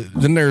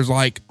 Then there's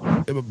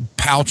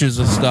pouches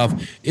of stuff.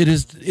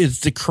 It's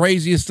the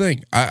craziest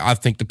thing. I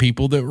think the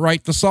people that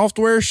write the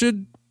software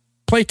should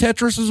play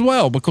Tetris as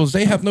well, because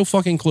they have no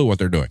fucking clue what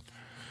they're doing.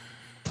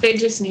 They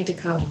just need to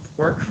come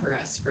work for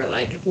us for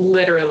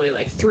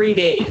literally 3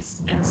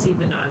 days and see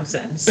the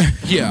nonsense.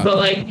 Yeah.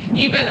 But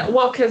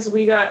because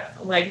we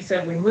got, like you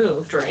said, we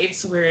moved, right?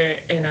 So we're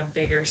in a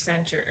bigger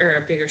center or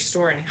a bigger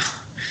store now.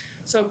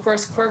 So of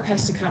course Corp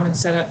has to come and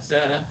set up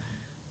the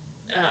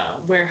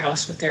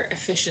warehouse with their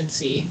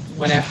efficiency,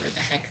 whatever the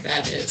heck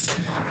that is.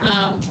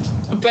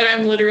 But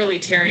I'm literally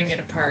tearing it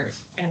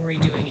apart and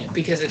redoing it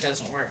because it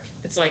doesn't work.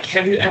 It's like,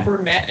 have you ever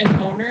met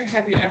an owner?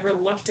 Have you ever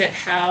looked at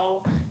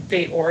how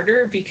they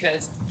order?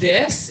 Because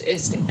this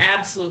is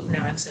absolute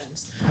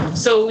nonsense.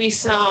 So we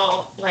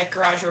sell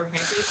garage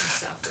organization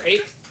stuff,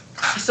 right?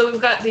 So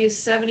we've got these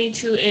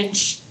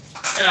 72-inch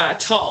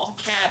tall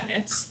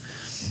cabinets.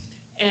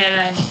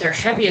 And they're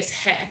heavy as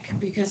heck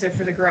because they're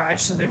for the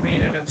garage, so they're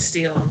made out of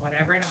steel and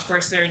whatever. And of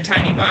course, they're in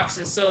tiny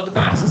boxes, so the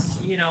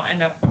boxes,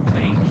 end up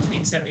weighing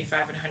between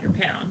 75 and 100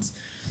 pounds.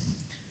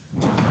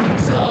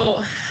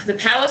 So the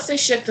pallets they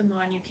ship them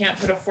on, you can't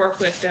put a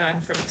forklift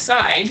on from the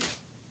side,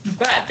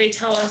 but they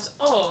tell us,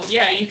 oh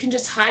yeah, you can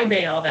just high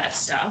bay all that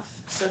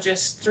stuff. So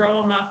just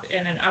throw them up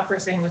in an upper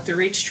thing with the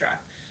reach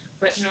truck.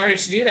 But in order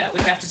to do that,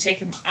 we have to take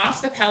them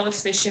off the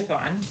pallets they ship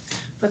on,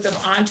 put them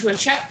onto a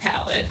check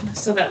pallet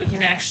so that we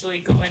can actually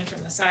go in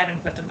from the side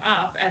and put them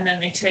up, and then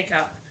they take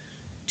up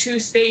 2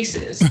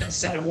 spaces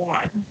instead of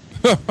 1.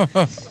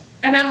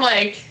 And I'm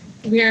like,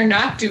 we are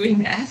not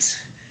doing that.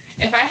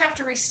 If I have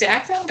to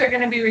restack them, they're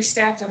going to be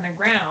restacked on the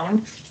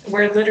ground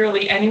where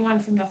literally anyone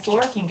from the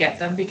floor can get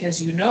them, because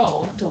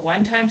the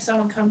one time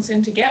someone comes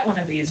in to get one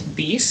of these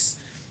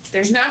beasts,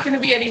 there's not going to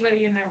be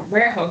anybody in the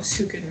warehouse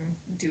who can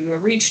do a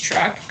reach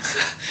truck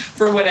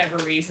for whatever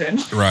reason.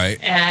 Right.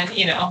 And,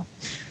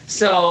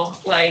 so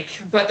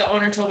but the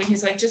owner told me,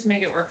 he's like, just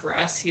make it work for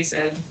us. He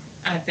said,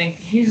 I think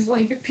he's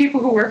like, if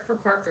people who work for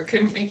corporate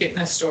couldn't make it in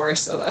a store,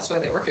 so that's why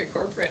they work at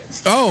corporate.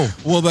 Oh,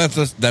 well, that's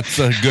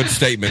a good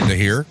statement to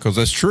hear, because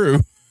that's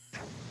true.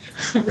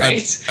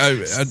 Right.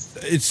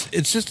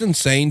 It's just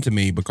insane to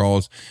me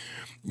because,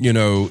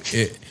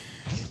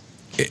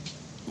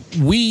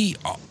 we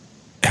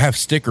have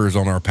stickers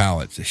on our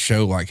pallets that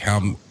show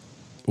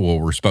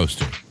we're supposed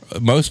to.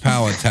 Most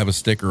pallets have a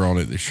sticker on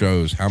it that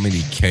shows how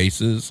many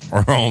cases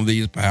are on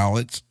these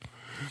pallets.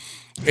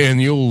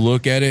 And you'll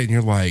look at it and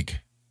you're like,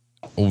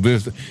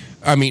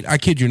 I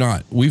kid you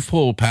not. We've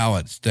pulled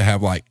pallets to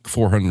have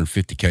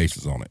 450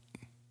 cases on it.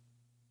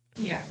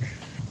 Yeah.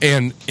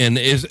 And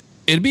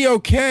it'd be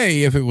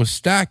okay if it was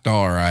stacked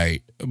all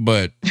right,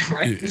 but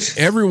right.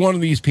 Every one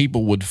of these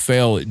people would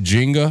fail at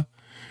Jenga.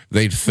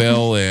 They'd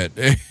fail at,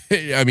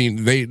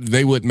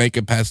 they wouldn't make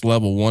it past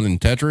level 1 in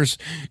Tetris.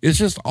 It's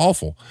just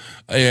awful.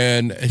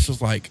 And it's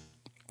just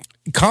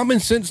common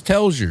sense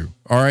tells you,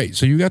 all right,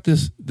 so you got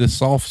this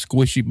soft,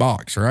 squishy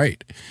box,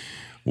 right?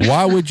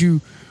 Why would you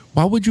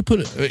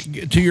put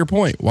it, to your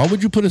point, why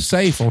would you put a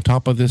safe on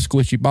top of this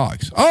squishy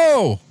box?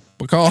 Oh,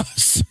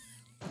 because,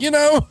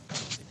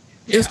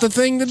 it's the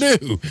thing to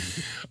do.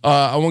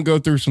 I want to go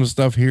through some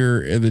stuff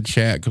here in the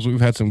chat because we've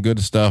had some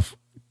good stuff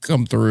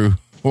come through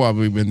while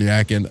we've been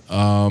yakking.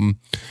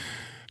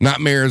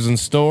 Nightmares in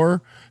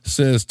Store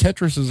says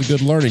Tetris is a good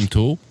learning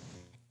tool.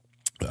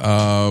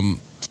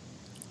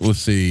 Let's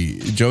see.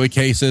 Joey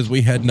K says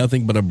we had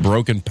nothing but a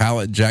broken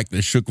pallet jack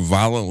that shook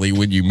violently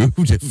when you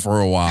moved it for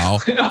a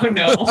while. Oh,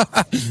 no.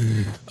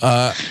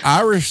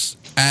 Iris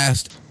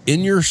asked,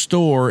 in your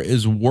store,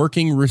 is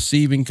working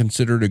receiving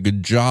considered a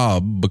good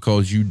job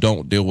because you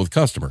don't deal with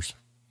customers?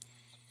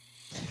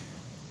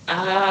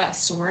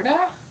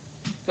 Sorta,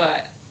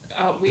 but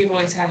we've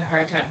always had a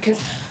hard time because,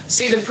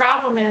 see, the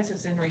problem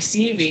is in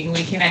receiving,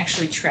 we can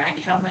actually track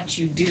how much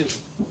you do.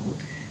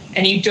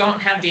 And you don't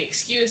have the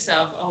excuse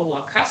of,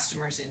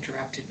 customers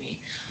interrupted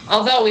me.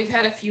 Although we've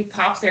had a few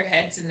pop their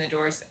heads in the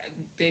doors.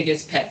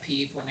 Biggest pet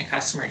peeve when a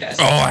customer does.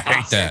 Oh, I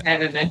hate that.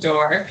 Head in the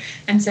door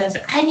and says,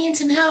 I need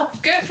some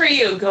help. Good for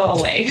you. Go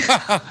away.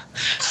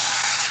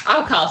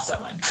 I'll call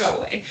someone. Go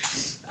away.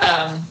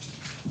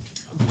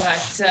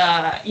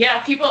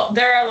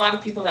 There are a lot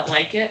of people that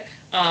like it.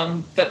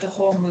 But the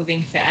whole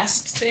moving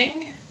fast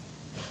thing,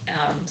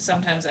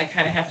 sometimes I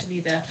kind of have to be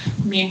the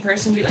mean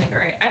person, be like, all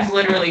right, I've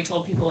literally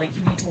told people,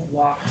 you need to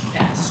walk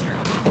faster.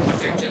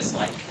 They're just,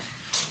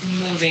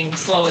 moving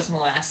slow as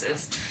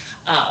molasses.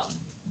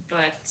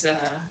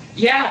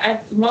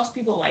 Most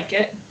people like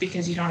it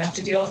because you don't have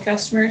to deal with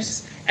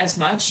customers as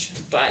much,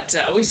 but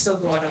we still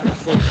go out on the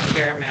floor a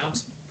fair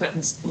amount,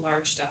 putting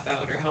large stuff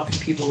out or helping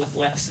people with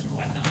lifts and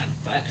whatnot,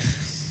 but...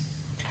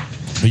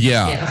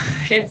 Yeah.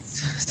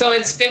 It's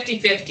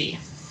 50-50.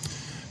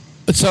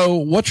 So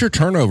what's your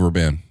turnover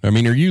been? Are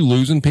you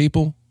losing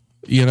people,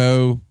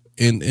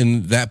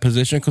 in that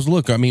position? Because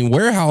look,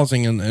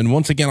 warehousing, and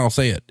once again, I'll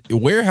say it,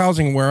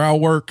 warehousing where I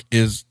work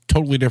is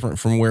totally different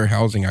from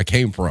warehousing I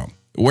came from.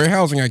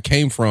 Warehousing I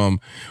came from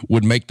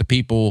would make the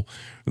people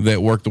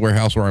that work the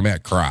warehouse where I'm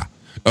at cry.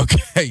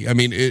 Okay.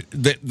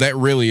 That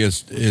really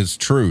is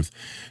truth.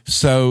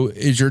 So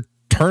is your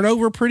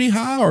turnover pretty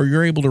high, or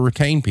you're able to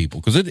retain people?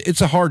 Because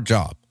it's a hard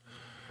job.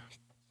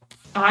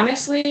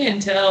 Honestly,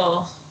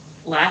 until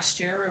last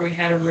year where we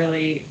had a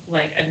really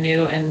a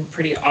new and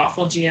pretty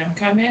awful GM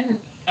come in,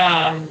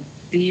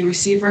 the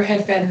receiver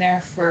had been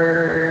there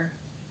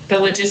the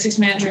logistics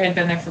manager had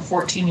been there for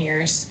 14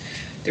 years.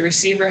 The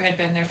receiver had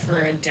been there for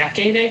a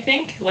decade, I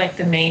think,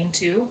 the main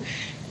two.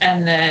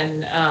 And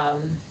then,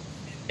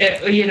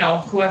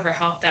 whoever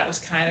helped, that was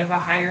kind of a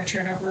higher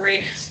turnover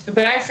rate.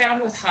 But I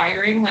found with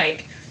hiring,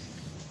 I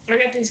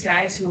got these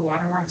guys who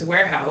want to work the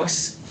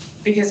warehouse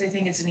because they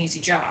think it's an easy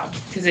job,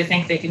 because they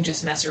think they can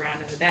just mess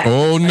around in the back.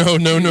 Oh,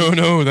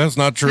 no, that's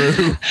not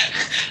true.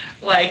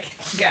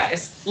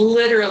 Guys,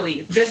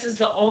 literally, this is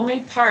the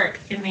only part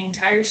in the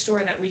entire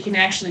store that we can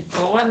actually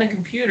go on the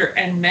computer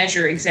and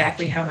measure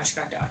exactly how much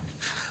got done.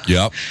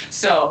 Yep.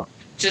 So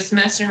just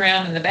messing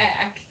around in the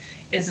back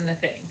isn't a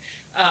thing.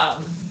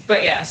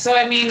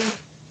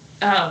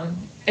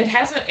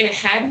 It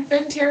hadn't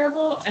been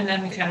terrible, and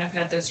then we kind of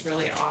had this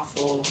really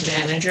awful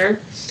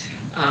manager,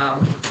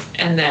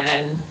 and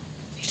then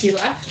he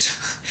left,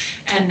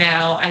 and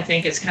now I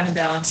think it's kind of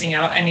balancing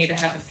out. I need to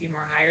have a few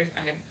more hires.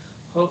 I'm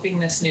hoping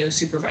this new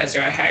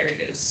supervisor I hired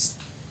is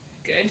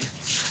good.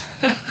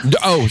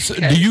 Oh, so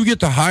do you get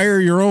to hire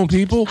your own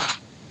people?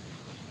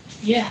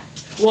 Yeah.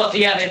 Well,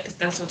 yeah,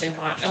 that's what they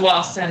want.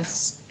 Well,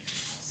 since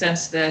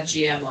the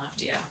GM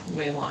left, yeah,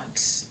 we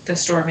want the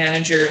store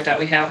manager that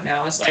we have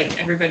now is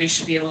everybody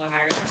should be able to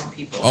hire their own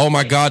people. Oh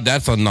my God,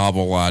 that's a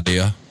novel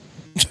idea.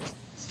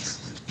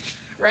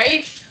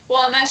 Right?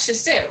 Well, and that's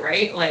just it,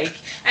 right?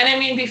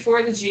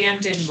 Before the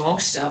GM did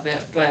most of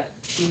it, but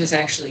he was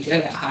actually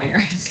good at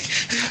hiring.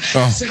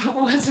 Oh. So it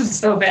wasn't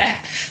so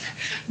bad.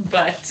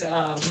 But,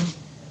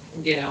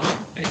 it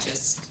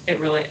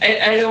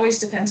always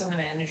depends on the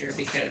manager,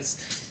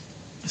 because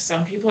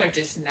some people are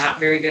just not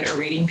very good at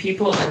reading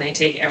people, and they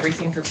take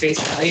everything for face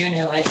value, and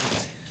you're like,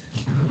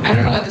 I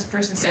don't know what this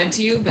person said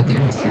to you, but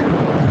they're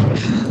terrible.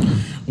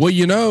 Well,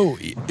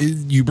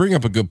 you bring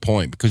up a good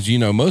point, because,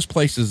 most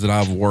places that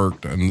I've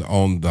worked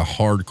on the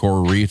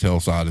hardcore retail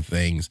side of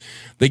things,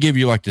 they give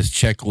you like this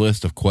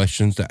checklist of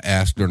questions to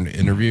ask during the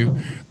interview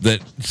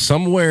that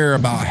somewhere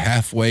about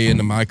halfway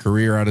into my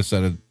career, I just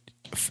said,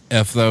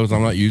 F those.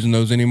 I'm not using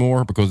those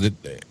anymore, because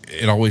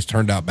it always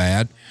turned out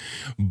bad.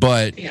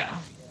 But,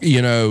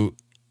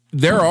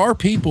 there are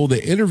people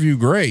that interview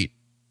great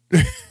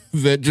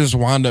that just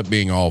wind up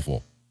being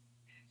awful.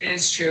 It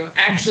is true.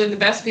 Actually, the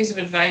best piece of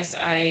advice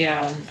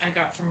I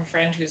got from a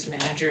friend who's a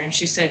manager, and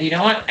she said, you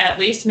know what, at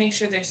least make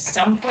sure there's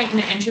some point in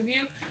the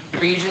interview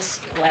where you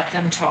just let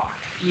them talk.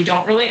 You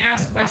don't really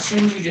ask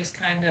questions, you just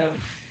kind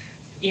of,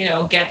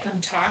 get them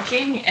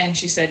talking. And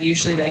she said,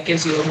 usually that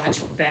gives you a much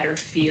better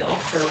feel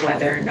for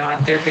whether or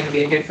not they're going to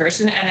be a good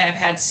person. And I've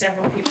had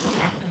several people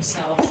talk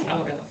themselves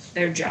out of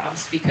their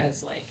jobs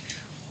because,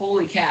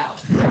 holy cow,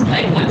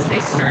 once they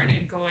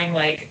started going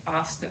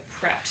off the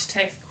prepped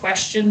type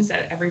questions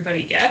that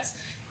everybody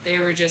gets, they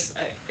were just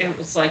it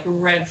was like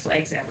red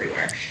flags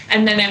everywhere.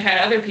 And then I've had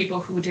other people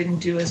who didn't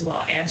do as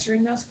well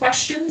answering those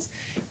questions,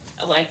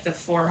 like the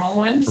formal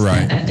ones, right.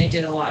 And then they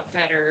did a lot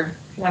better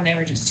when they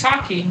were just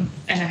talking,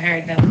 and I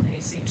hired them and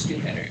they seemed to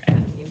do better.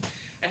 And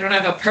I don't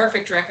have a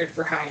perfect record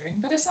for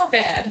hiring, but it's not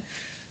bad.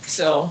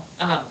 So,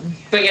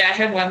 but yeah, I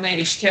had one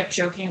lady, she kept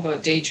joking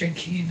about day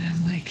drinking,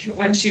 and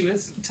when she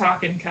was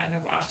talking kind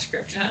of off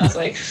script, and I was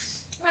like,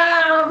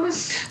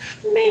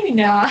 maybe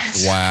not.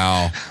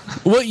 Wow.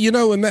 Well,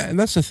 and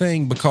that's the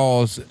thing,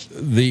 because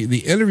the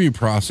interview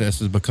process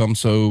has become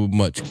so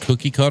much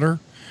cookie cutter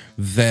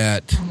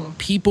that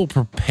people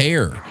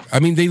prepare. I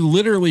mean, they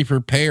literally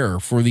prepare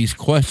for these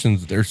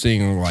questions that they're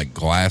seeing on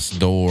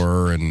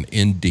Glassdoor and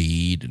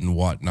Indeed and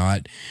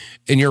whatnot.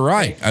 And you're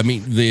right. I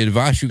mean, the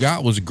advice you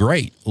got was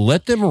great.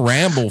 Let them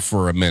ramble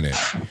for a minute.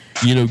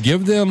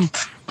 Give them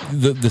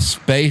the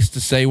space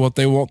to say what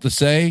they want to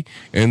say,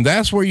 and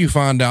that's where you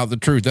find out the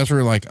truth. That's where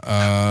you're like,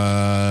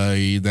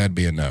 that'd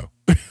be a no.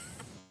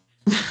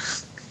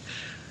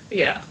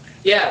 Yeah.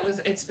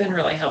 It's been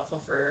really helpful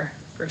for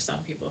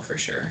some people, for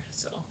sure.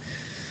 So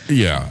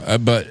yeah,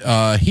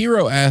 but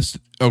Hero asked,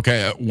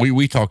 okay,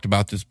 we talked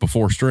about this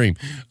before stream.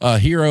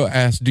 Hero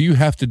asked, do you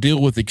have to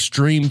deal with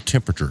extreme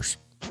temperatures?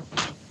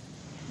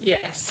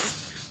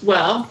 Yes.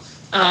 Well,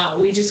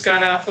 we just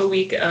got off a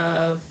week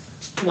of,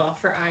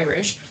 for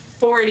Irish,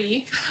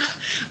 40.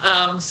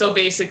 So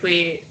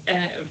basically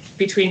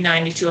between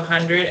 90 to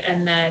 100.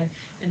 And then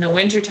in the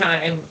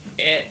wintertime,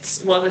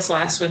 this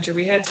last winter,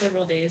 we had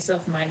several days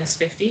of minus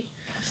 50.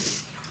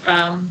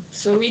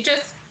 So we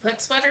just put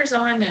sweaters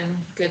on, and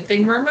good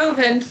thing we're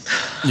moving.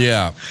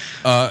 Yeah.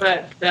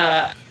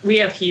 But we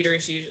have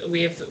heaters.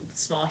 We have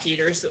small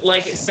heaters.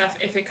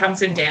 Stuff, if it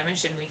comes in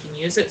damaged and we can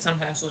use it,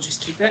 sometimes we'll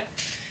just keep it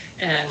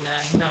and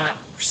not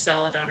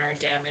sell it on our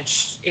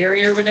damaged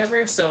area or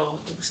whatever. So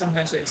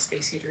sometimes we have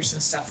space heaters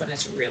and stuff when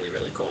it's really,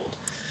 really cold.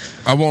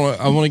 I want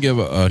to give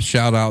a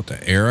shout out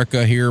to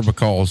Erica here,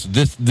 because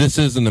this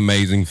is an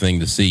amazing thing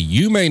to see.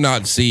 You may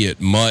not see it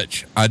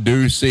much. I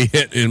do see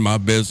it in my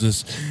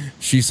business.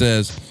 She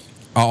says,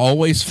 I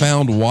always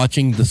found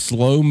watching the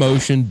slow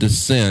motion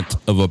descent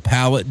of a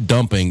pallet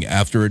dumping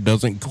after it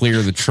doesn't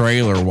clear the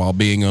trailer while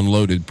being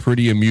unloaded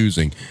pretty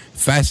amusing.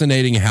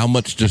 Fascinating how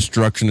much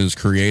destruction is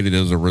created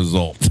as a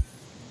result.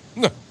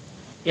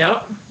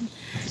 Yep.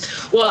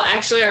 Well,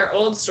 actually, our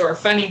old store,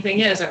 funny thing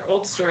is,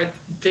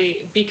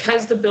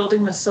 because the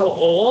building was so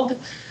old,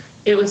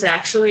 it was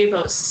actually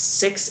about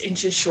 6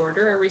 inches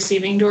shorter, a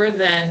receiving door,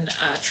 than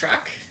a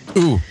truck.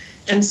 Ooh.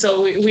 And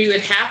so we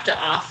would have to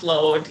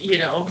offload,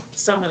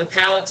 some of the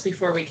pallets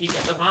before we could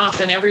get them off.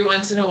 And every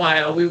once in a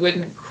while, we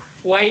wouldn't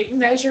quite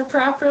measure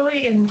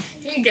properly, and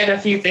you get a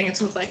few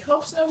things with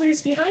hopes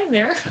nobody's behind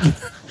there.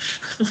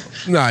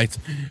 Nice.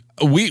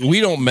 We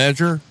don't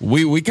measure.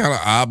 We kind of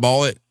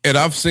eyeball it. And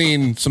I've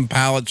seen some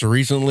pallets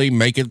recently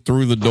make it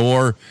through the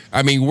door.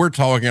 I mean, we're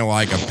talking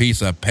like a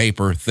piece of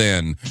paper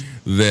thin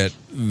that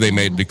they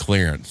made the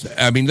clearance.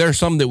 I mean, there's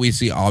some that we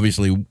see,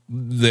 obviously,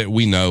 that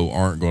we know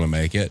aren't going to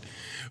make it.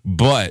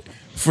 But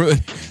for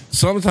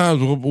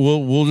sometimes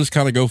we'll just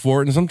kind of go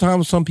for it. And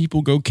sometimes some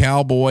people go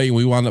cowboy, and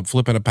we wind up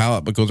flipping a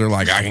pallet because they're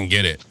like, I can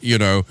get it,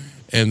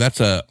 and that's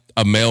a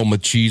male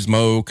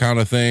machismo kind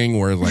of thing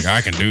where it's like, I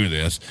can do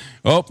this.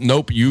 Oh,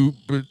 nope.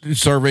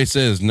 Survey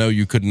says, no,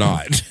 you could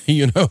not,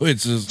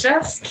 it's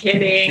just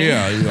kidding.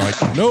 Yeah. You're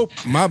like, nope,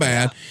 my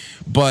bad.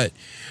 But,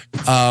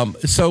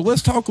 so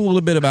let's talk a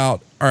little bit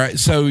about, all right,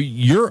 so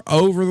you're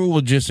over the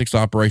logistics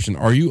operation.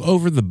 Are you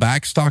over the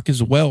back stock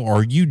as well?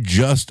 Or are you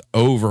just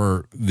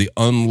over the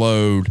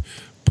unload,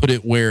 put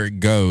it where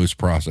it goes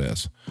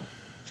process?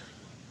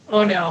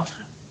 Oh, no.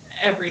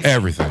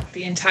 Everything.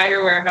 The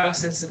entire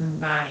warehouse is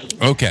mine.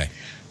 Okay.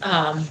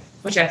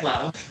 Which I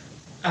love.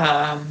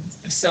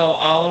 So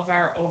all of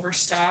our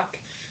overstock,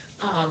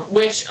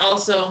 which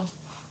also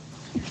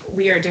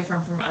we are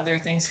different from other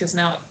things because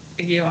now,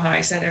 you know how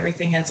I said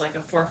everything has like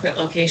a 4-foot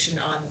location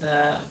on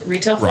the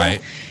retail floor?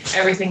 Right.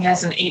 Everything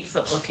has an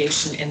 8-foot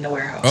location in the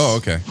warehouse. Oh,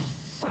 okay.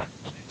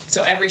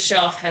 So every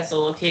shelf has a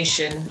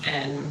location,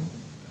 and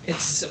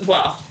it's,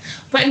 well,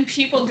 when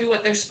people do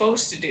what they're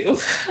supposed to do,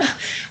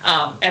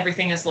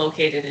 everything is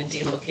located and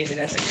delocated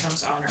as it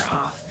comes on or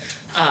off.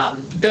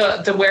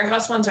 The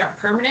warehouse ones aren't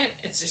permanent.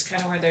 It's just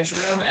kind of where there's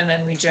room, and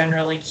then we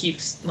generally keep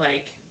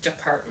like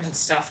department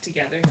stuff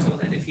together so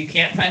that if you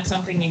can't find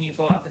something and you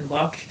go up and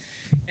look,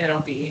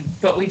 it'll be.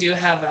 But we do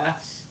have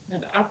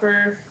an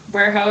upper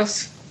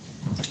warehouse.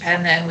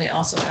 And then we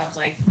also have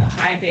like the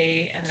high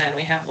bay, and then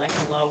we have like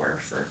a lower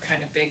for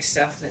kind of big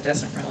stuff that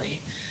doesn't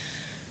really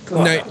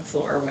go out on the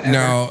floor or whatever.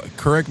 Now,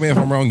 correct me if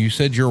I'm wrong. You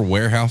said your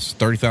warehouse is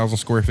 30,000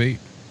 square feet?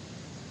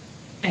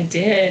 I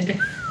did.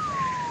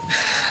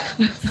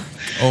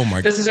 Oh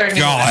my This is our new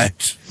God.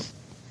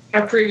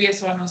 one. Our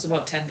previous one was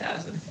about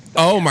 10,000.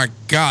 Oh my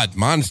God.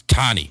 Mine's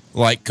tiny.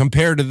 Like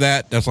compared to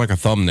that, that's like a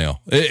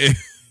thumbnail.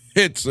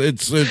 It's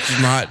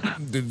not,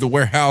 the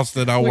warehouse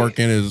that I work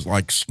in is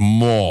like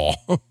small.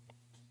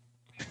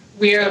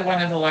 We are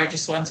one of the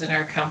largest ones in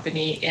our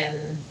company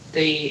in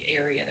the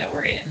area that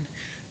we're in.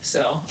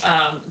 So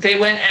they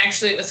went,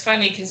 actually, it was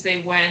funny because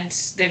they've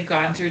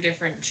gone through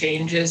different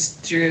changes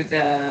through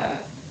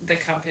the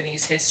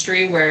company's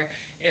history, where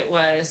it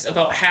was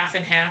about half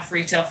and half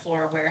retail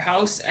floor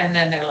warehouse, and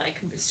then they're like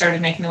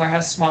started making the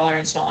warehouse smaller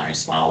and smaller and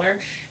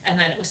smaller, and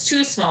then it was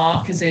too small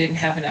because they didn't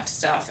have enough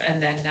stuff,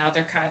 and then now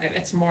they're kind of,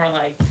 it's more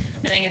like,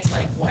 I think it's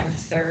like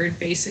 1/3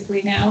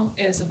 basically now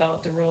is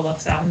about the rule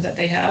of thumb that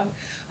they have.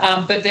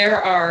 But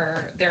there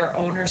are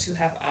owners who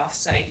have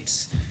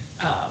offsite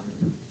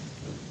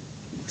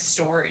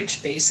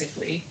storage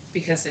basically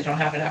because they don't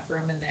have enough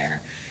room in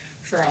there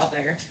for all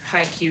their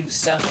high cube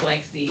stuff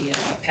like the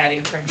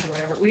patio furniture or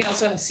whatever. We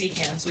also have sea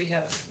cans. We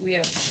have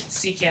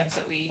sea cans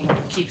that we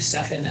keep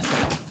stuff in as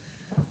well.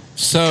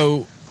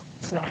 So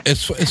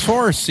as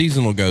far as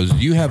seasonal goes, do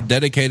you have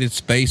dedicated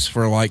space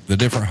for like the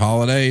different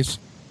holidays?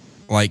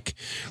 Like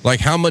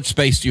how much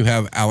space do you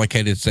have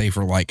allocated, say,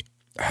 for like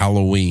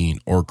Halloween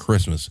or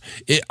Christmas?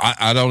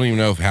 I don't even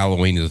know if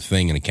Halloween is a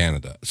thing in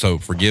Canada, so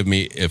forgive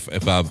me if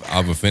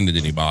I've offended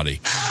anybody.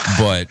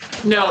 But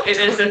no, it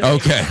is a thing.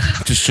 Okay,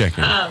 just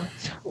checking.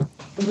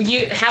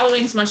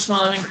 Halloween's much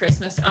smaller than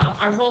Christmas.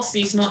 Our whole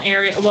seasonal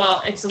area,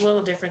 well, it's a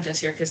little different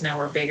this year because now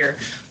we're bigger,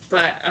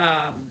 but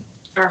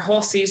our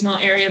whole seasonal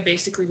area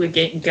basically would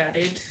get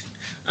gutted.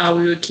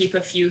 We would keep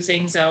a few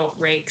things out,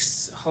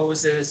 rakes,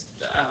 hoses,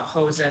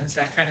 hose ends,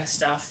 that kind of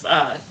stuff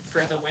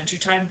for the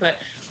wintertime.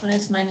 But when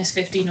it's minus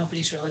 50,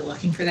 nobody's really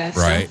looking for that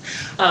right.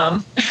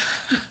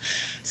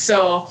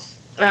 stuff.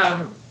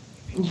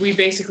 We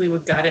basically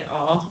would gut it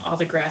all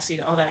the grass seed,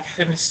 all that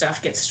kind of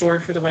stuff gets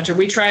stored for the winter.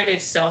 We try to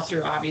sell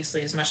through,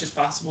 obviously, as much as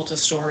possible to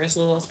store as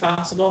little as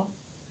possible.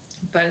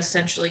 But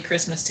essentially,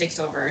 Christmas takes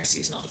over our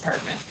seasonal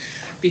department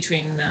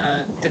between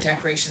the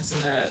decorations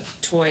and the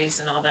toys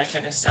and all that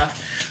kind of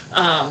stuff.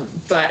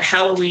 But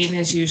Halloween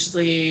is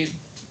usually,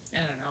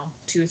 I don't know,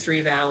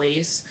 2-3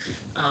 valleys,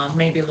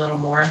 maybe a little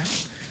more.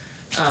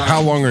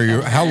 How long are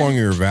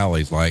your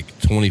valleys? Like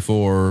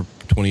 24,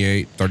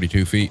 28,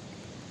 32 feet?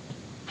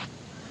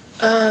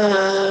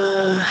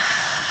 Try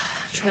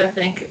to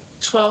think.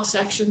 12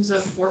 sections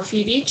of 4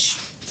 feet each,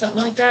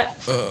 something like that.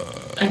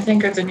 I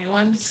think are the new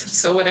ones.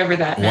 So whatever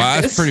that is.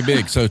 Wow, that's pretty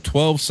big. So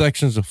 12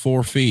 sections of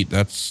 4 feet.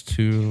 That's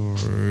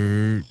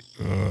 10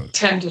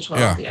 to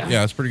 12. Yeah,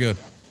 that's pretty good.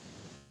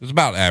 It's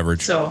about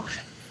average. So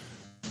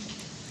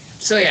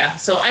yeah.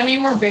 So I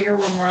mean, we're bigger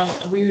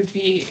when we would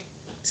be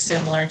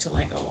similar to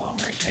like a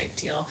Walmart type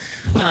deal.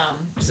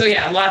 So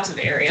yeah, lots of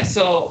area.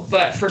 So,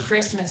 but for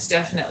Christmas,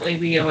 definitely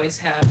we always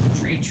have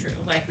tree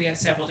trim. Like we have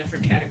several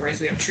different categories.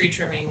 We have tree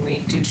trimming, we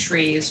do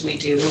trees, we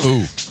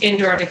do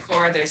indoor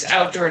decor, there's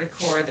outdoor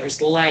decor,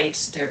 there's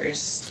lights,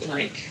 there's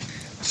like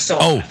so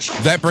much.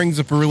 That brings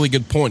up a really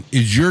good point.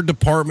 Is your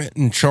department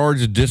in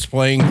charge of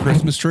displaying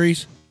Christmas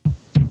trees?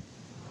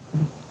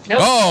 Nope.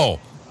 Oh,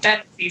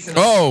 that's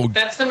seasonal.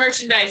 That's the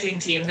merchandising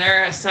team.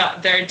 They're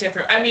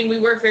different. I mean, we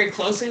work very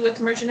closely with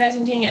the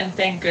merchandising team, and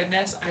thank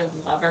goodness, I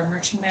love our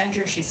merchant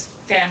manager. She's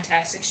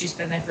fantastic. She's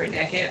been there for a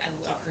decade. I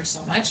love her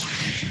so much.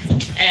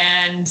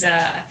 And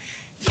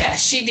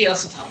she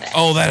deals with all that.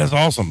 Oh, that is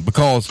awesome,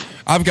 because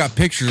I've got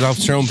pictures I've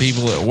shown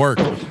people at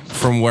work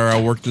from where I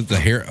worked at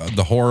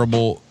the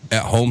horrible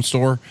at home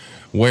store,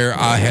 where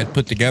I had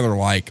put together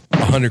like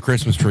 100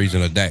 Christmas trees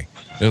in a day.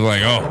 It was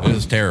like, oh, this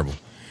is terrible.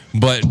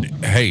 But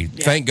hey,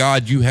 thank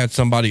God you had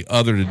somebody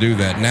other to do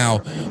that.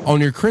 Now, on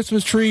your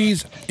Christmas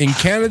trees in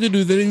Canada,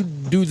 do they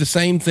do the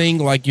same thing?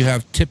 Like you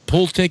have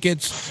pull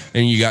tickets,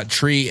 and you got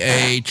tree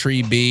A,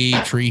 tree B,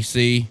 tree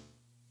C?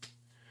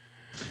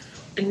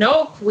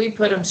 Nope, we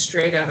put them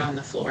straight out on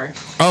the floor.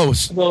 Oh,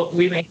 well,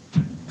 we make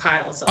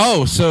piles of them.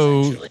 Oh,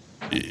 so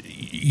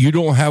you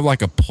don't have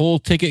like a pull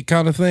ticket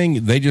kind of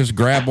thing? They just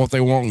grab what they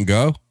want and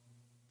go?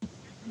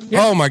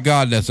 Yep. Oh my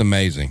God, that's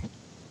amazing.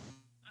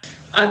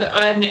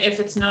 And if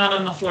it's not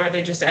on the floor,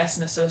 they just ask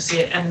an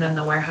associate, and then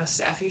the warehouse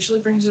staff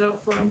usually brings it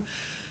out for them.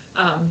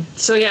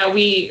 So yeah,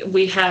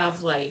 we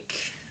have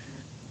like,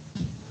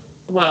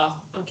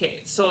 well,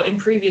 okay. So in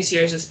previous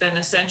years, it's been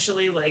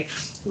essentially like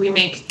we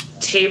make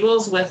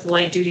tables with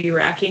light duty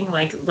racking,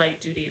 like light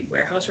duty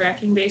warehouse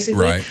racking,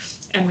 basically.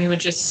 Right. And we would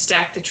just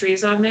stack the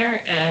trees on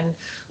there, and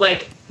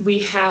like we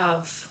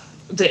have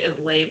it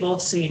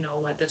labeled so you know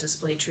what the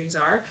display trees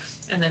are,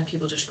 and then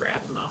people just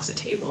grab them off the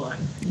table.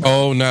 And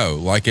oh no,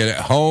 like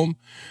at home,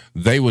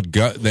 they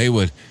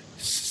would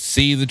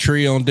see the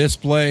tree on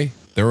display.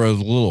 There was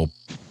a little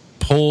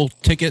pull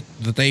ticket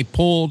that they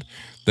pulled.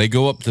 They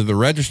go up to the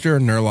register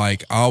and they're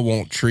like, I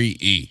want tree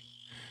E.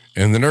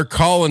 And then they're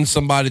calling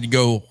somebody to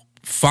go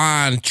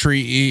find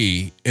tree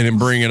E and then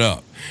bring it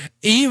up.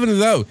 Even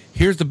though,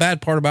 here's the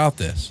bad part about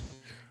this.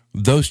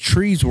 Those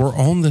trees were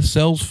on the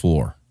sales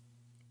floor.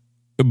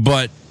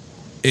 But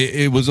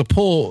it was a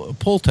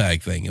pull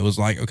tag thing. It was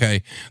like,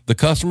 okay, the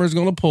customer's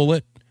going to pull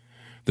it.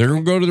 They're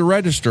going to go to the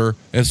register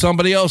and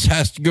somebody else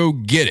has to go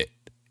get it.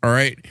 All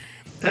right.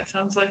 That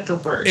sounds like the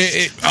worst.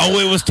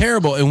 It was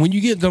terrible. And when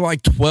you get to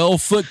like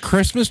 12-foot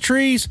Christmas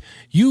trees,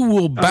 you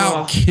will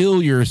about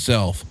kill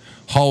yourself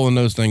hauling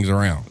those things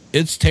around.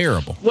 It's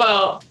terrible.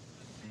 Well,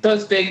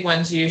 those big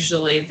ones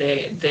usually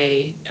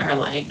they are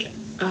like,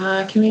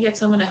 can we get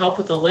someone to help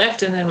with the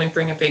lift? And then we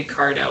bring a big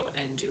cart out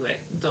and do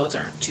it. Those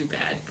aren't too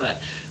bad,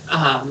 but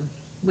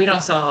we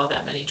don't sell all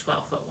that many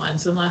 12-foot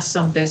ones unless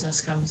some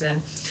business comes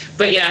in.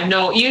 But yeah,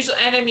 no, usually,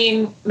 and I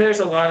mean, there's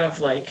a lot of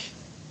like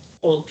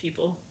old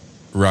people.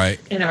 Right.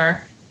 In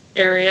our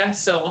area,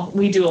 so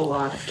we do a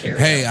lot of carry.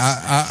 Hey,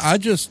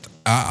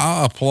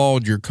 I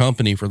applaud your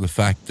company for the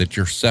fact that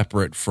you're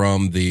separate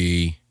from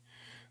the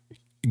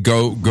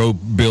go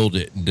build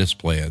it and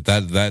display it.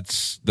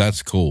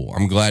 That's cool.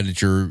 I'm glad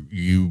that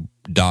you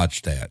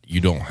dodged that.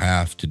 You don't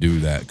have to do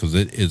that because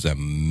it is a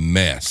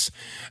mess,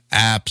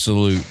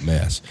 absolute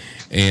mess.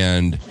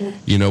 And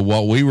you know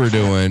what we were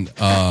doing,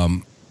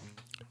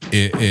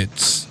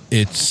 it's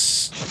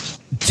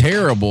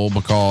terrible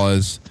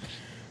because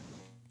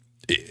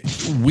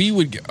we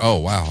would oh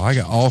wow, I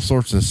got all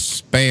sorts of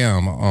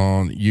spam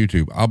on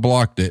YouTube. I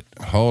blocked it.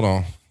 Hold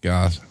on,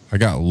 guys. I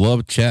got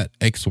Love Chat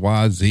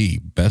XYZ,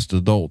 best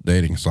adult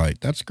dating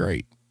site. That's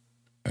great.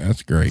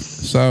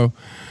 So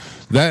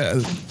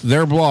that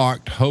they're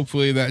blocked.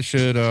 Hopefully that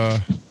should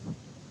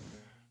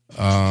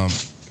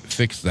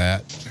fix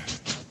that.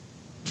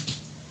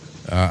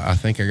 I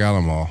think I got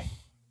them all.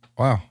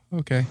 Wow.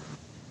 Okay.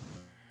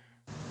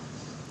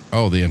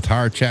 Oh, the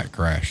entire chat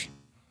crashed.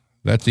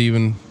 That's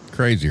even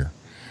crazier.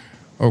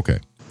 Okay.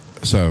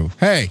 So,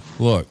 hey,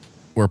 look,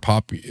 we're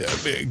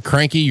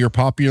Cranky, you're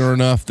popular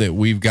enough that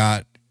we've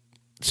got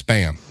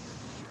spam.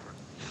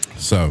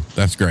 So,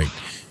 that's great.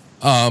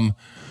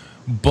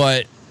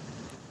 But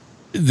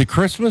the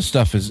Christmas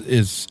stuff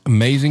is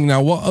amazing.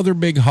 Now, what other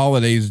big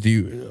holidays do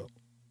you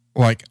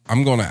like?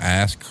 I'm going to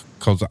ask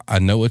because I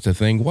know it's a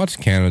thing. What's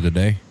Canada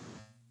Day?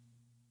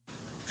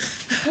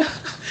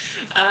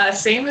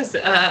 Same as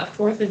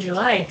 4th of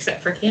July,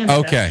 except for Canada.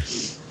 Okay.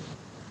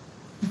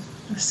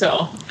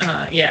 So,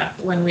 yeah,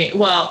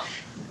 although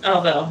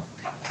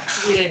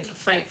we didn't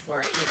fight for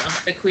it,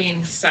 the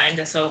Queen signed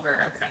us over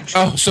our country.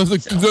 Oh, so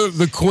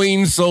the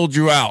Queen sold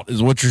you out,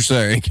 is what you're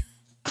saying?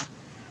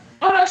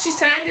 Oh, no, she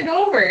signed it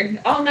over,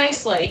 all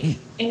nice like,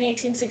 in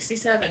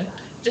 1867.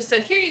 Just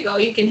said, here you go,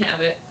 you can have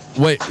it.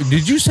 Wait,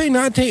 did you say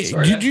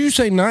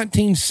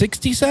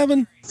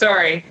 1967?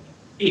 Sorry,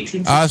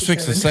 1867. I was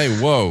fixing to say,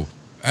 whoa.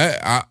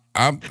 I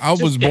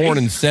was born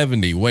in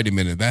 70. Wait a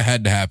minute. That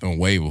had to happen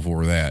way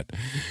before that.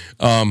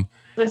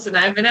 Listen,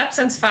 I've been up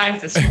since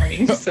 5 this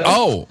morning. So.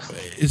 Oh,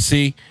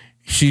 see,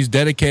 she's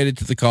dedicated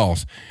to the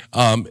cause.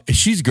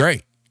 She's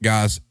great,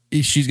 guys.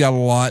 She's got a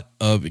lot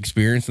of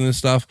experience in this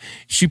stuff.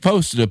 She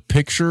posted a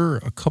picture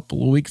a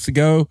couple of weeks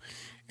ago,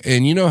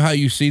 and you know how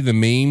you see the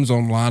memes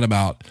online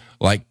about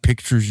like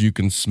pictures you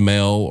can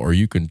smell or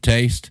you can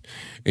taste?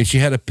 And she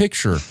had a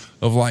picture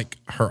of like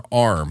her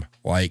arm,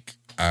 like,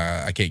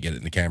 I can't get it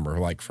in the camera,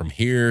 like from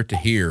here to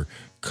here,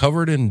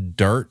 covered in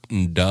dirt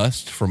and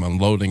dust from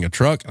unloading a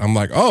truck. I'm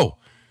like, oh,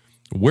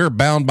 we're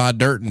bound by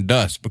dirt and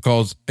dust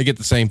because I get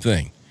the same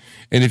thing.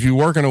 And if you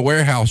work in a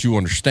warehouse, you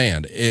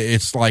understand.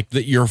 It's like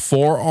that your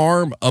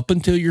forearm up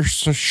until your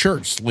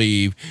shirt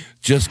sleeve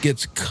just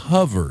gets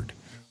covered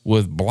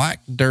with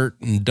black dirt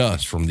and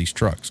dust from these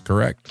trucks,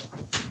 correct?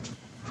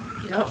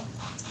 Yep,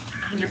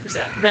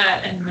 100%.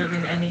 That and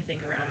moving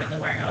anything around in the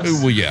warehouse.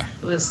 Well, yeah.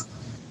 It was...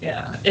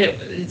 Yeah,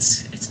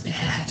 it's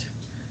bad.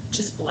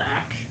 Just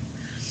black.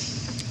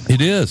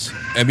 It is.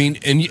 I mean,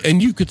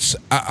 and you could,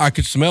 I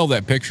could smell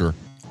that picture.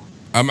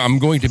 I'm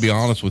going to be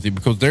honest with you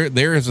because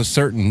there is a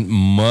certain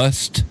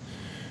musk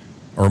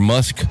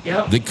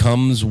that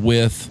comes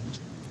with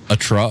a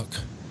truck,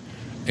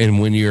 and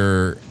when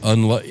you're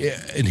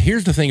and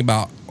here's the thing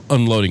about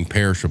unloading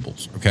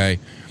perishables. Okay,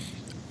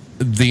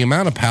 the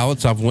amount of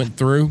pallets I've went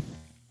through.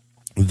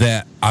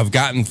 That I've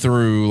gotten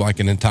through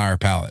like an entire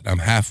pallet. I'm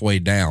halfway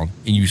down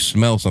and you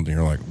smell something.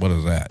 You're like, what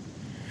is that?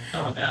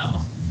 Oh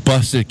no.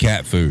 Busted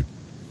cat food.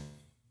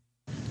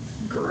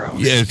 Gross. gross.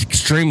 Yeah, it's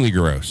extremely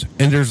gross.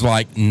 And there's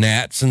like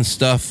gnats and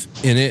stuff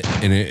in it,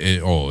 and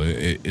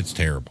it's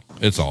terrible.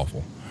 It's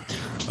awful.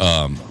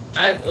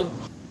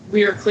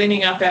 We were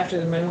cleaning up after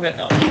the move at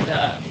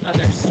the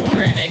other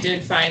store, and I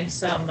did find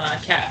some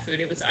cat food.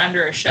 It was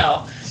under a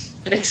shell.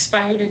 It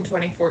expired in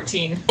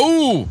 2014.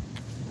 Ooh,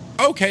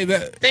 okay.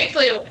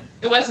 Thankfully,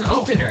 it wasn't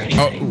open or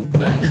anything.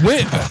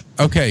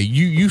 Okay,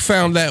 you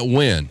found that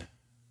when?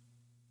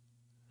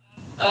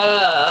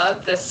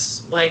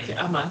 This like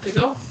a month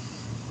ago.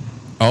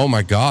 Oh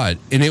my God!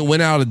 And it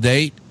went out of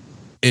date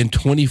in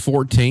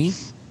 2014.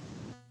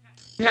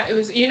 Yeah, it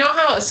was. You know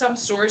how some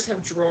stores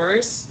have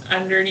drawers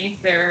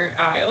underneath their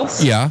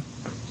aisles? Yeah.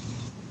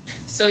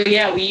 So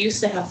yeah, we used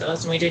to have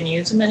those, and we didn't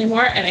use them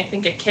anymore. And I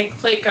think a kick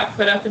plate got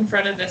put up in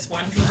front of this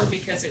one drawer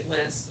because it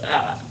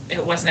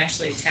wasn't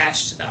actually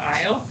attached to the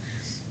aisle.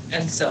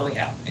 And so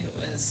yeah,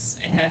 it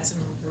had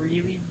some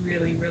really,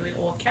 really, really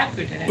old cat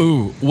food in it.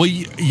 Ooh, well,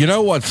 you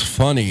know what's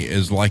funny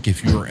is like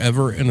if you're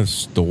ever in a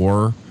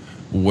store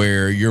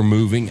where you're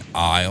moving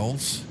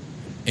aisles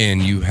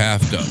and you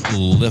have to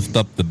lift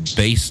up the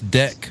base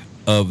deck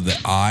of the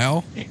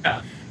aisle,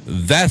 yeah.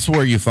 That's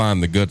where you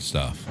find the good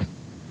stuff.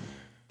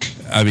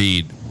 I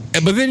mean,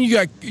 but then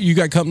you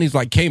got companies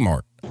like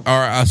Kmart. All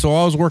right, so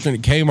I was working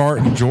at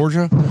Kmart in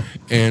Georgia,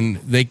 and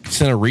they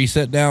sent a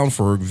reset down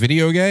for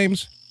video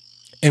games,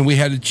 and we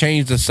had to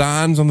change the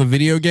signs on the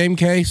video game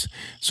case.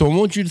 So I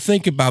want you to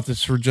think about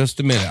this for just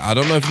a minute. I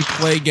don't know if you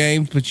play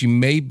games, but you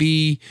may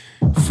be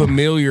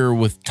familiar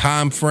with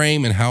time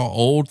frame and how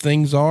old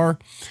things are.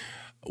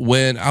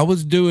 When I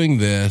was doing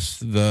this,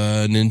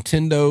 the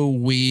Nintendo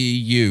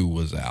Wii U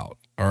was out.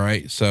 All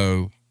right,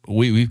 so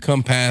we've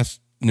come past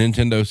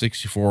Nintendo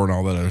 64 and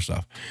all that other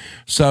stuff.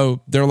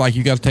 So they're like,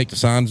 you got to take the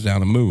signs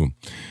down and move them.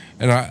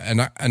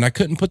 And I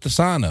couldn't put the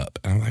sign up.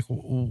 And I'm like,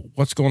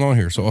 what's going on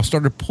here? So I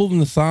started pulling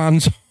the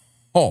signs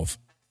off,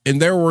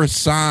 and there were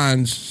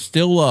signs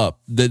still up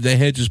that they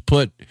had just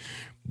put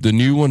the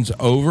new ones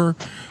over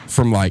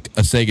from like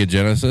a Sega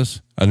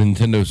Genesis, a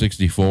Nintendo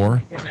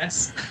 64.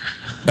 Goodness.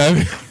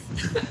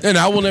 And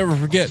I will never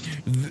forget,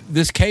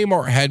 this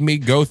Kmart had me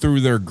go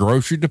through their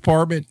grocery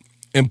department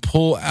and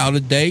pull out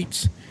of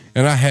dates,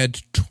 and I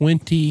had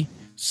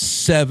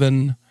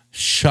 27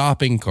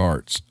 shopping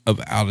carts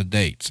of out of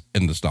dates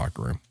in the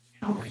stockroom.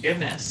 Oh my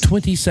goodness.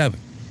 27.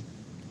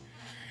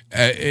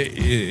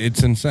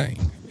 It's insane.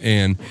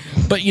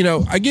 But you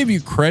know, I give you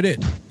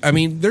credit. I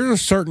mean, there's a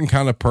certain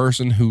kind of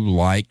person who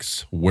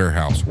likes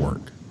warehouse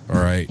work.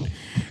 All right.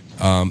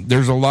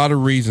 There's a lot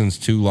of reasons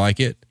to like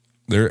it.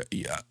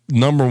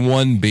 Number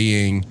one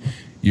being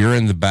you're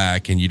in the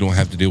back and you don't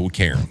have to deal with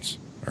Karens.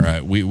 All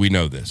right, we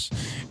know this.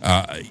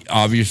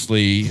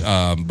 Obviously,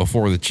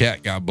 before the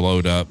chat got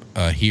blowed up,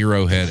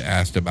 Hero had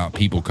asked about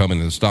people coming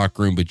to the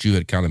stockroom, but you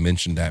had kind of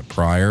mentioned that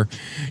prior.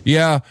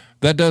 Yeah,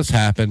 that does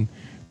happen.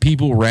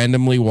 People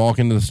randomly walk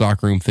into the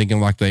stockroom thinking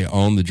like they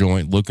own the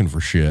joint, looking for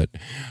shit.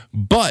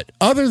 But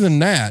other than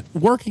that,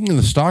 working in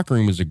the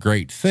stockroom is a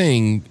great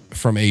thing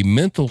from a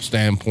mental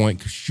standpoint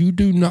because you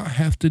do not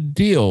have to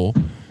deal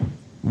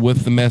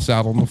with the mess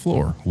out on the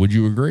floor. Would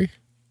you agree?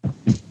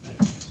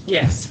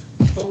 Yes,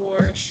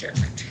 for sure.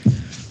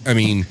 I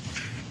mean,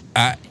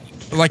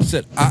 like I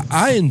said,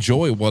 I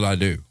enjoy what I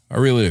do. I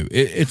really do.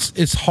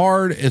 It's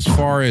hard as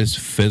far as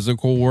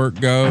physical work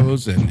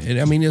goes, and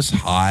I mean, it's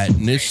hot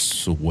and it's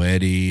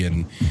sweaty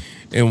and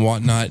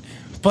whatnot.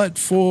 But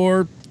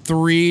for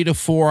 3 to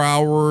 4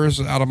 hours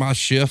out of my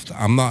shift,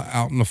 I'm not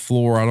out on the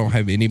floor. I don't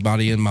have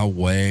anybody in my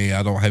way.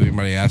 I don't have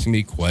anybody asking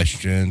me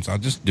questions.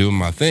 I'm just doing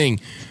my thing.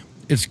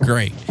 It's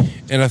great,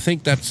 and I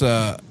think that's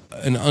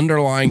an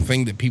underlying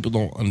thing that people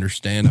don't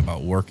understand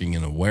about working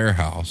in a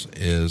warehouse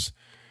is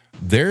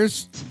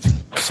there's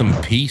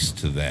some peace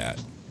to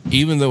that,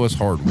 even though it's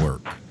hard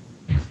work.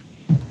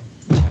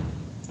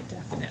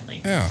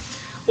 Definitely. Yeah.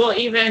 Well,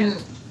 even,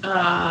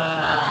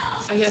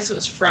 I guess it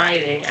was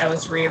Friday, I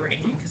was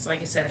rearranging because,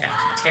 like I said, I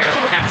have to tear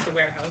up half the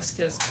warehouse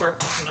because Corp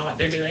doesn't know what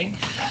they're doing.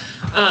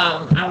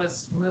 I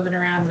was moving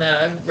around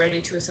the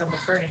ready-to-assemble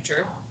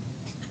furniture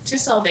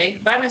just all day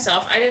by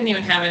myself. I didn't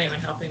even have anyone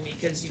helping me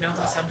because, you know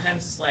how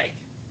sometimes it's like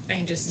I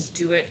can just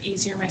do it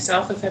easier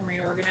myself if I'm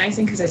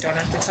reorganizing because I don't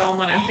have to tell them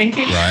what I'm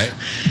thinking. Right.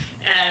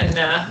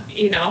 And,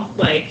 you know,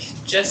 like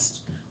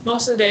just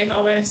most of the day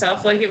all by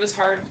myself. Like it was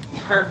hard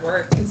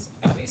work because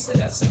obviously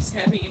that stuff's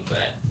heavy,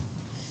 but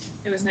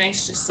it was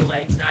nice just to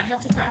like not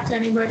have to talk to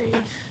anybody,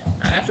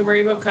 not have to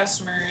worry about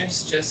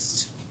customers,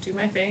 just do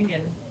my thing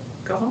and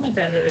go home at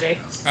the end of the day.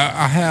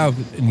 I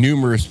have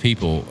numerous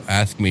people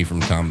ask me from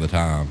time to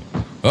time,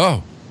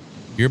 "Oh,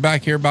 you're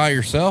back here by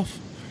yourself?"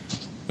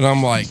 And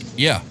I'm like,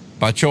 "Yeah,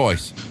 by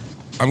choice.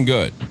 I'm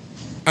good."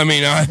 I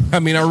mean,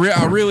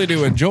 I really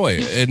do enjoy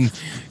it. And,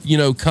 you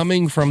know,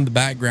 coming from the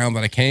background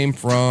that I came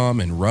from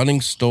and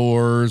running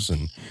stores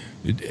and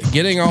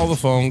getting all the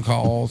phone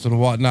calls and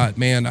whatnot,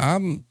 man,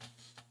 I'm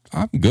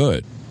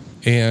good.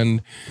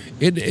 And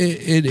it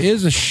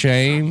is a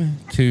shame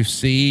to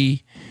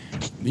see,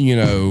 you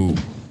know,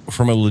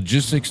 from a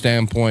logistics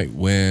standpoint,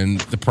 when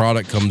the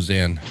product comes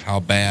in,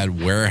 how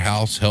bad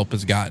warehouse help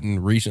has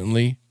gotten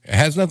recently. It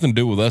has nothing to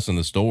do with us in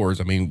the stores.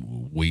 I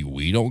mean,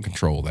 we don't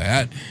control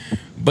that.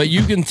 But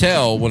you can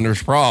tell when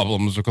there's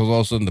problems because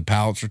all of a sudden the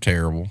pallets are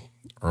terrible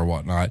or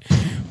whatnot.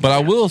 But I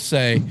will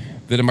say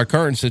that in my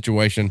current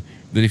situation,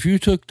 that if you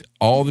took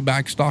all the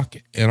back stock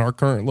in our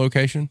current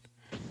location,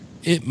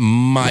 it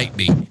might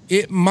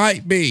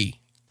be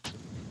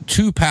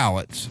 2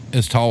 pallets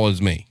as tall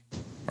as me.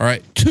 All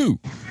right, 2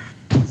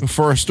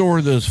 for a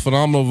store that's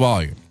phenomenal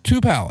volume. 2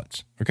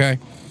 pallets, okay?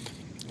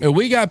 And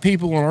we got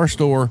people in our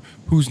store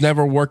who's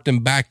never worked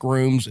in back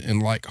rooms in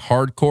like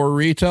hardcore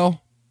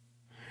retail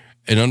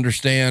and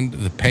understand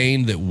the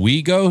pain that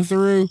we go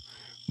through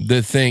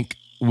that think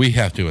we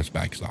have too much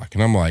back stock.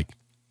 And I'm like,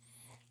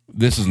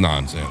 this is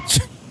nonsense.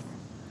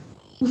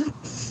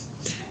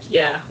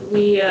 Yeah,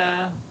 we,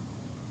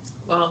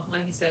 well,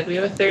 like you said, we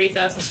have a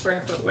 30,000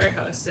 square foot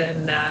warehouse,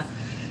 and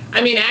I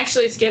mean,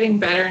 actually, it's getting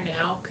better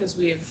now because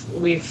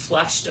we've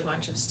flushed a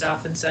bunch of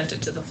stuff and sent it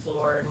to the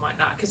floor and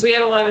whatnot. Because we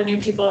had a lot of new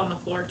people on the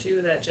floor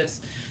too that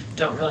just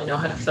don't really know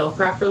how to fill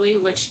properly,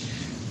 which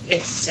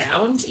it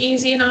sounds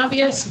easy and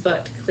obvious,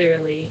 but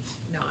clearly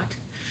not.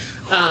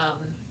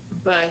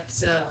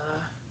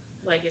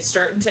 Like it's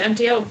starting to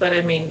empty out, but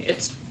I mean,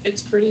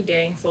 it's pretty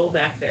dang full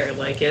back there.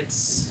 Like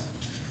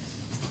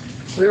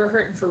we were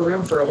hurting for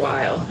room for a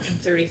while in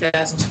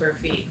 30,000 square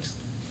feet.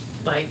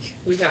 Like,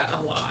 we got a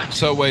lot.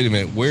 So wait a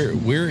minute,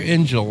 we're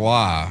in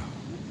July.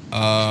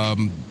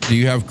 Do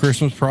you have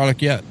Christmas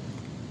product yet?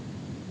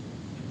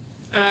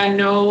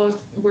 No,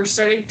 we're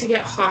starting to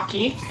get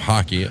hockey.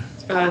 Hockey.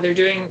 They're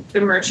doing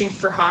the merching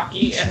for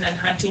hockey, and then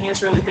hunting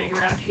is really big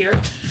around here.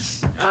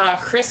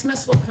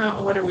 Christmas will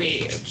come. What are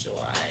we?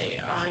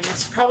 July,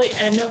 August, probably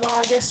end of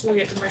August. We'll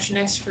get the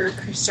merchandise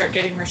start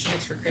getting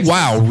merchandise for Christmas.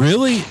 Wow,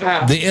 really?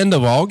 The end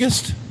of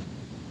August?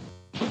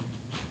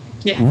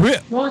 Yeah.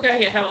 Well, we gotta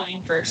get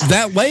Halloween first.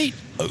 That late?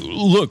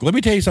 Look, let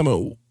me tell you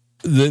something.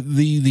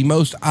 The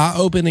most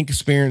eye-opening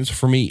experience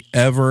for me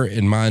ever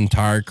in my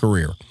entire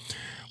career,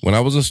 when I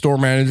was a store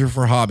manager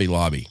for Hobby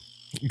Lobby.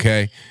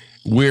 Okay,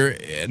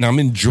 and I'm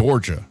in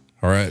Georgia.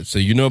 All right, so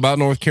you know about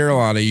North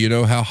Carolina. You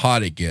know how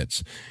hot it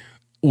gets.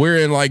 We're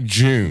in like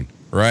June,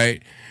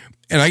 right?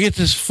 And I get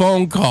this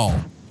phone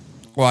call,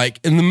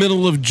 like in the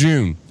middle of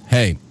June.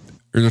 Hey,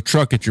 there's a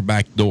truck at your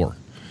back door.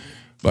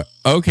 But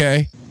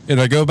okay. And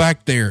I go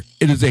back there.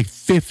 It is a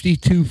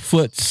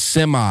 52-foot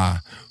semi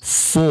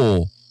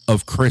full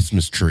of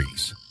Christmas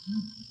trees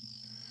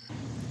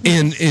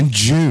in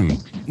June.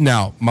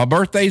 Now, my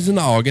birthday's in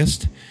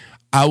August.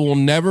 I will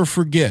never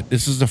forget.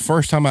 This is the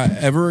first time I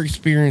ever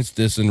experienced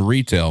this in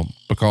retail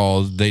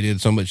because they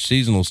did so much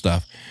seasonal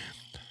stuff.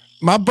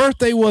 My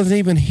birthday wasn't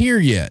even here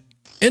yet.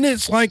 And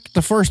it's like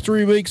the first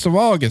 3 weeks of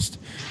August.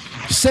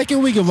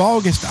 Second week of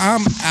August,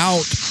 I'm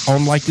out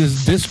on like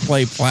this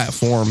display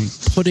platform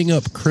putting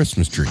up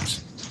Christmas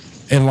trees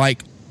and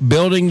like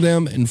building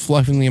them and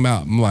fluffing them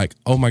out. I'm like,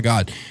 oh my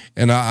God.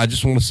 And I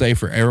just want to say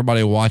for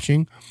everybody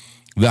watching,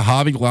 the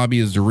Hobby Lobby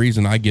is the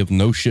reason I give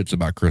no shits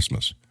about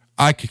Christmas.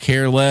 I could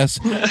care less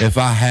if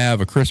I have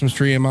a Christmas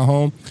tree in my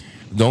home.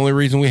 The only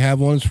reason we have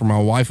one is for my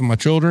wife and my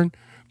children.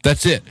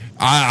 That's it.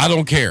 I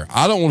don't care.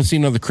 I don't want to see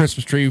another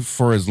Christmas tree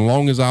for as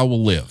long as I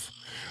will live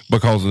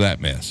because of that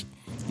mess.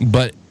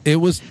 But it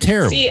was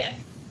terrible. See,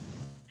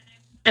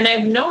 and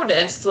I've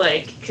noticed,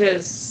 like,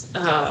 because,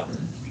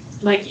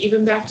 like,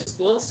 even back to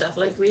school stuff,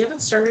 like, we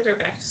haven't started our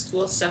back to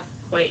school stuff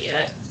quite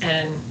yet.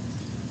 And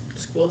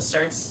school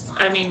starts,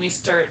 I mean, we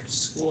start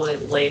school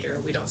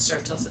later. We don't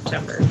start till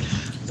September.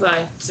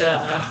 But,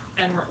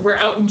 and we're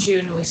out in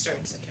June and we start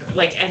in September,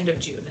 like, end of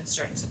June and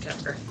start in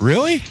September.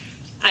 Really?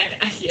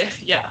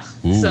 Yeah.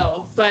 Ooh.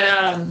 So,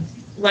 but,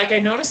 like I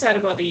noticed that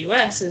about the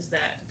U.S. is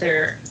that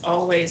they're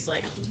always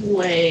like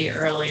way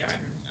early on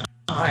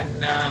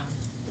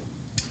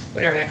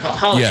whatever they call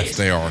holidays. Yes,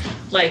 they are.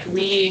 Like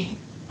we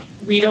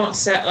don't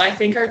set. I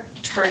think our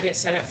target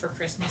setup for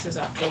Christmas is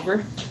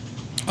October.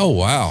 Oh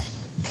wow!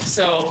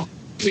 So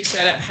we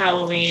set up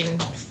Halloween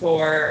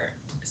for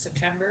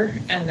September,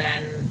 and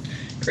then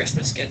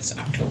Christmas gets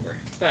October.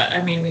 But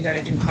I mean, we got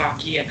to do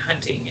hockey and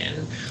hunting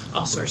and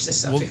all sorts of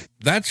stuff. Well,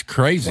 that's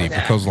crazy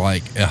because,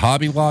 like, at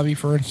Hobby Lobby,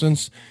 for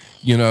instance,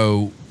 you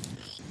know,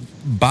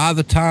 by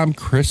the time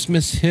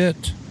Christmas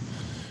hit,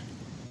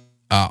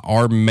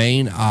 our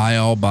main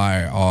aisle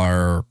by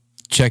our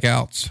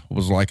checkouts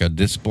was like a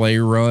display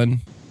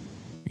run.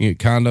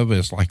 Kind of,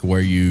 it's like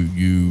where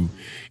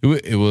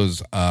it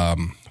was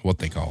what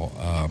they call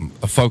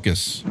a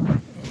focus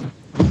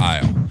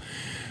aisle.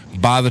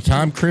 By the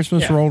time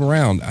Christmas rolled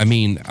around, I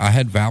mean, I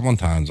had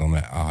Valentine's on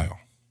that aisle.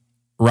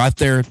 Right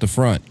there at the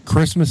front.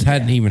 Christmas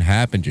hadn't even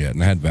happened yet,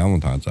 and I had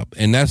Valentine's up.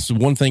 And that's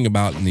one thing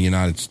about in the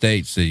United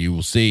States that you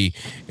will see,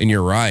 and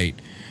you're right,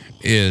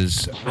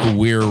 is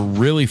we're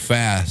really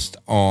fast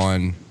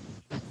on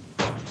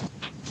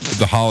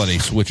the holiday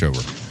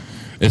switchover.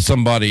 It's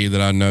somebody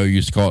that I know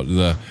used to call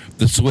it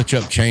the switch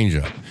up, change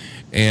up.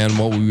 And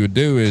what we would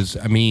do is,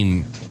 I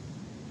mean,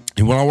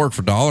 when I worked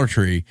for Dollar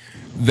Tree,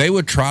 they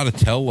would try to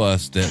tell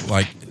us that,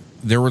 like,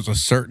 there was a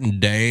certain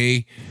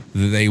day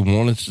that they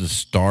wanted to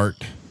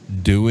start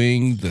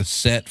doing the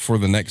set for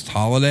the next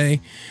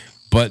holiday,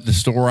 but the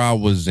store I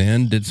was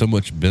in did so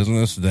much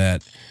business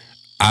that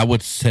I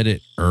would set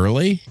it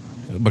early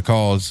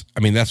because, I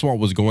mean, that's what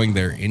was going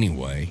there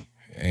anyway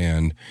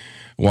and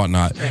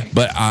whatnot.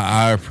 But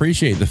I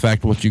appreciate the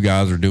fact what you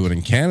guys are doing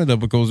in Canada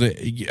because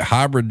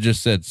Hybrid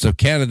just said, so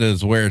Canada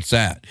is where it's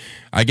at.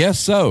 I guess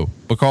so,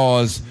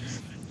 because,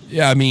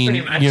 yeah, I mean,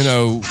 you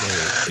know,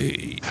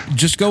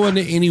 just go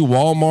into any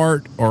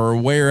Walmart or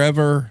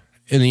wherever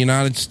in the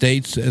United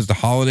States as the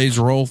holidays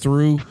roll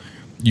through,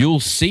 you'll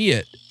see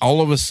it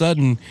all of a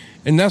sudden.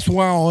 And that's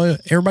why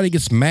everybody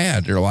gets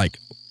mad. They're like,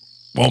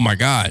 oh my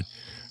God,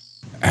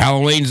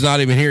 Halloween's not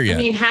even here yet.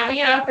 I mean, having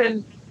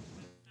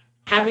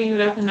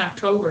it up in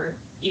October,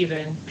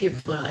 even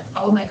people are like,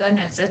 oh my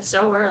goodness, it's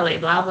so early,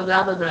 blah, blah,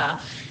 blah, blah, blah.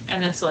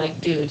 And it's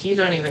like, dude, you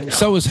don't even know.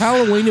 So is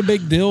Halloween a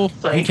big deal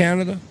in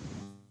Canada?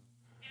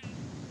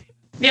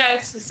 Yeah,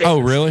 it's the same. Oh,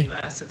 really?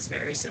 US. It's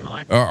very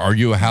similar. Are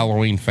you a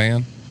Halloween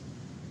fan?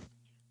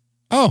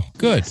 Oh,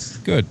 good, Yes.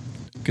 good.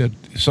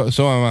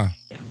 So am I.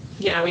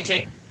 Yeah,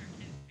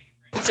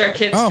 it's our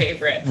kids'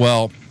 favorite.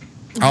 Well,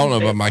 I don't know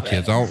about my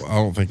kids. I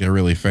don't think they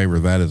really favor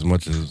that as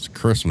much as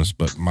Christmas.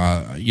 But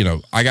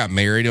I got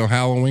married on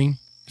Halloween,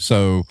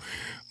 so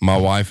my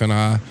wife and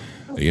I,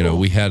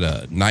 we had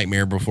a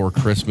Nightmare Before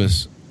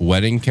Christmas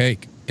wedding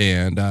cake,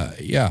 and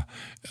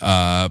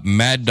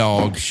Mad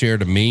Dog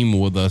shared a meme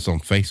with us on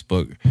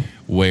Facebook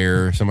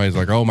where somebody's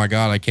like, "Oh my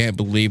God, I can't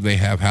believe they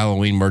have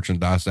Halloween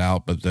merchandise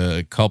out," but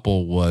the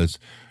couple was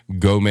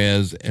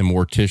Gomez and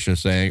Morticia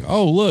saying,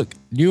 "Oh look,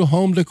 new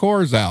home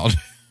decor's out."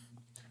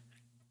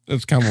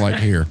 It's kind of like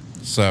here.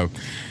 So,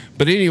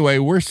 but anyway,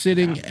 we're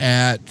sitting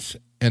at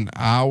an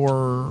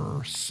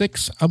hour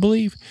 6, I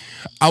believe.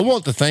 I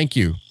want to thank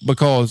you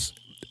because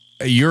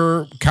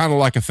you're kind of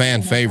like a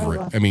fan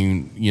favorite. I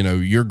mean,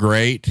 you're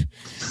great.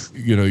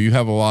 You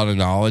have a lot of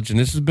knowledge, and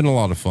this has been a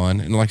lot of fun.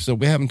 And like I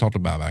said, we haven't talked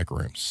about back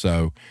rooms.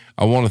 So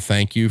I want to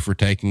thank you for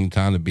taking the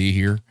time to be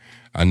here.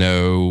 I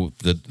know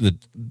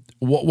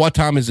what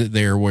time is it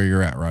there where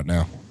you're at right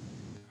now?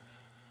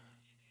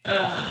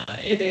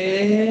 It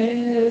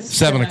is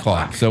 7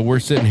 o'clock. So we're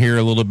sitting here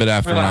a little bit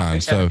after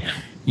 9. So,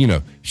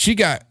 she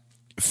got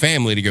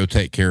family to go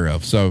take care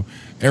of. So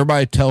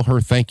everybody tell her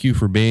thank you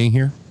for being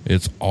here.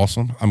 It's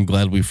awesome. I'm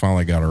glad we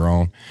finally got her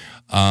on.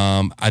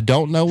 I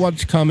don't know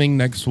what's coming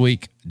next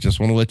week.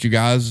 Just want to let you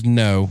guys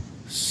know.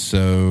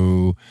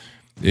 So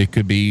it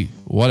could be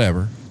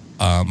whatever.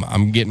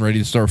 I'm getting ready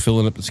to start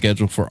filling up the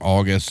schedule for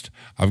August.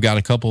 I've got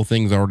a couple of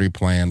things already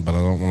planned, but I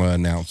don't want to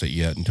announce it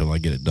yet until I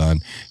get it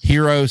done.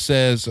 Hero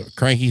says,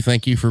 Cranky,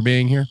 thank you for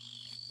being here.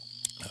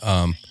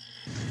 Well,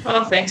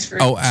 thanks for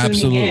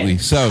absolutely.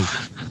 So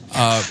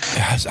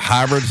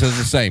Hybrid says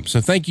the same. So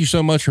thank you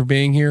so much for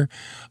being here.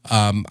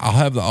 I'll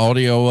have the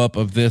audio up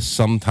of this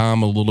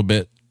sometime a little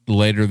bit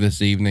later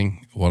this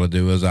evening. What I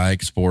do is I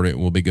export it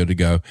and we'll be good to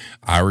go.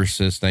 Irish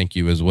says thank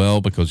you as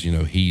well because,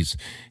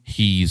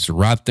 he's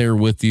right there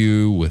with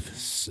you with,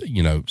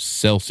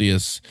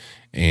 Celsius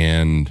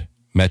and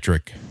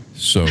metric.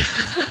 So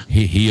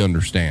he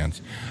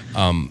understands.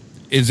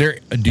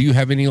 Do you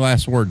have any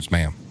last words,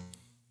 ma'am?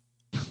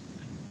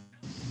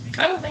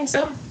 I don't think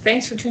so.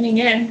 Thanks for tuning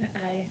in.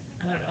 I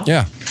don't know.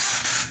 Yeah.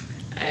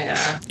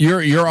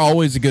 You're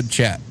always a good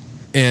chat.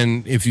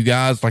 And if you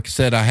guys, like I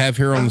said, I have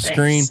here on the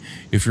screen,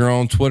 if you're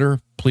on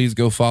Twitter, please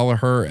go follow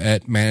her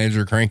at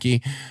Manager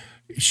Cranky.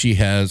 She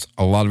has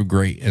a lot of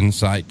great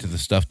insight to the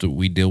stuff that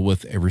we deal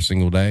with every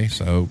single day.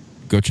 So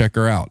go check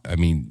her out. I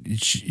mean,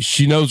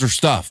 she knows her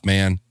stuff,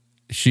 man.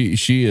 She's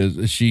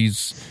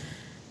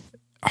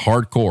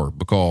hardcore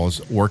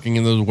because working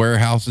in those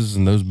warehouses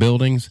and those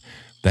buildings,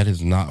 that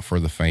is not for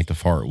the faint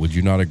of heart. Would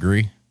you not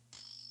agree?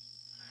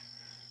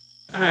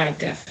 All right,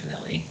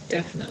 definitely.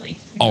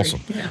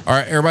 Awesome. Yeah. All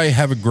right, everybody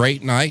have a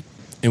great night,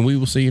 and we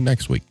will see you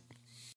next week.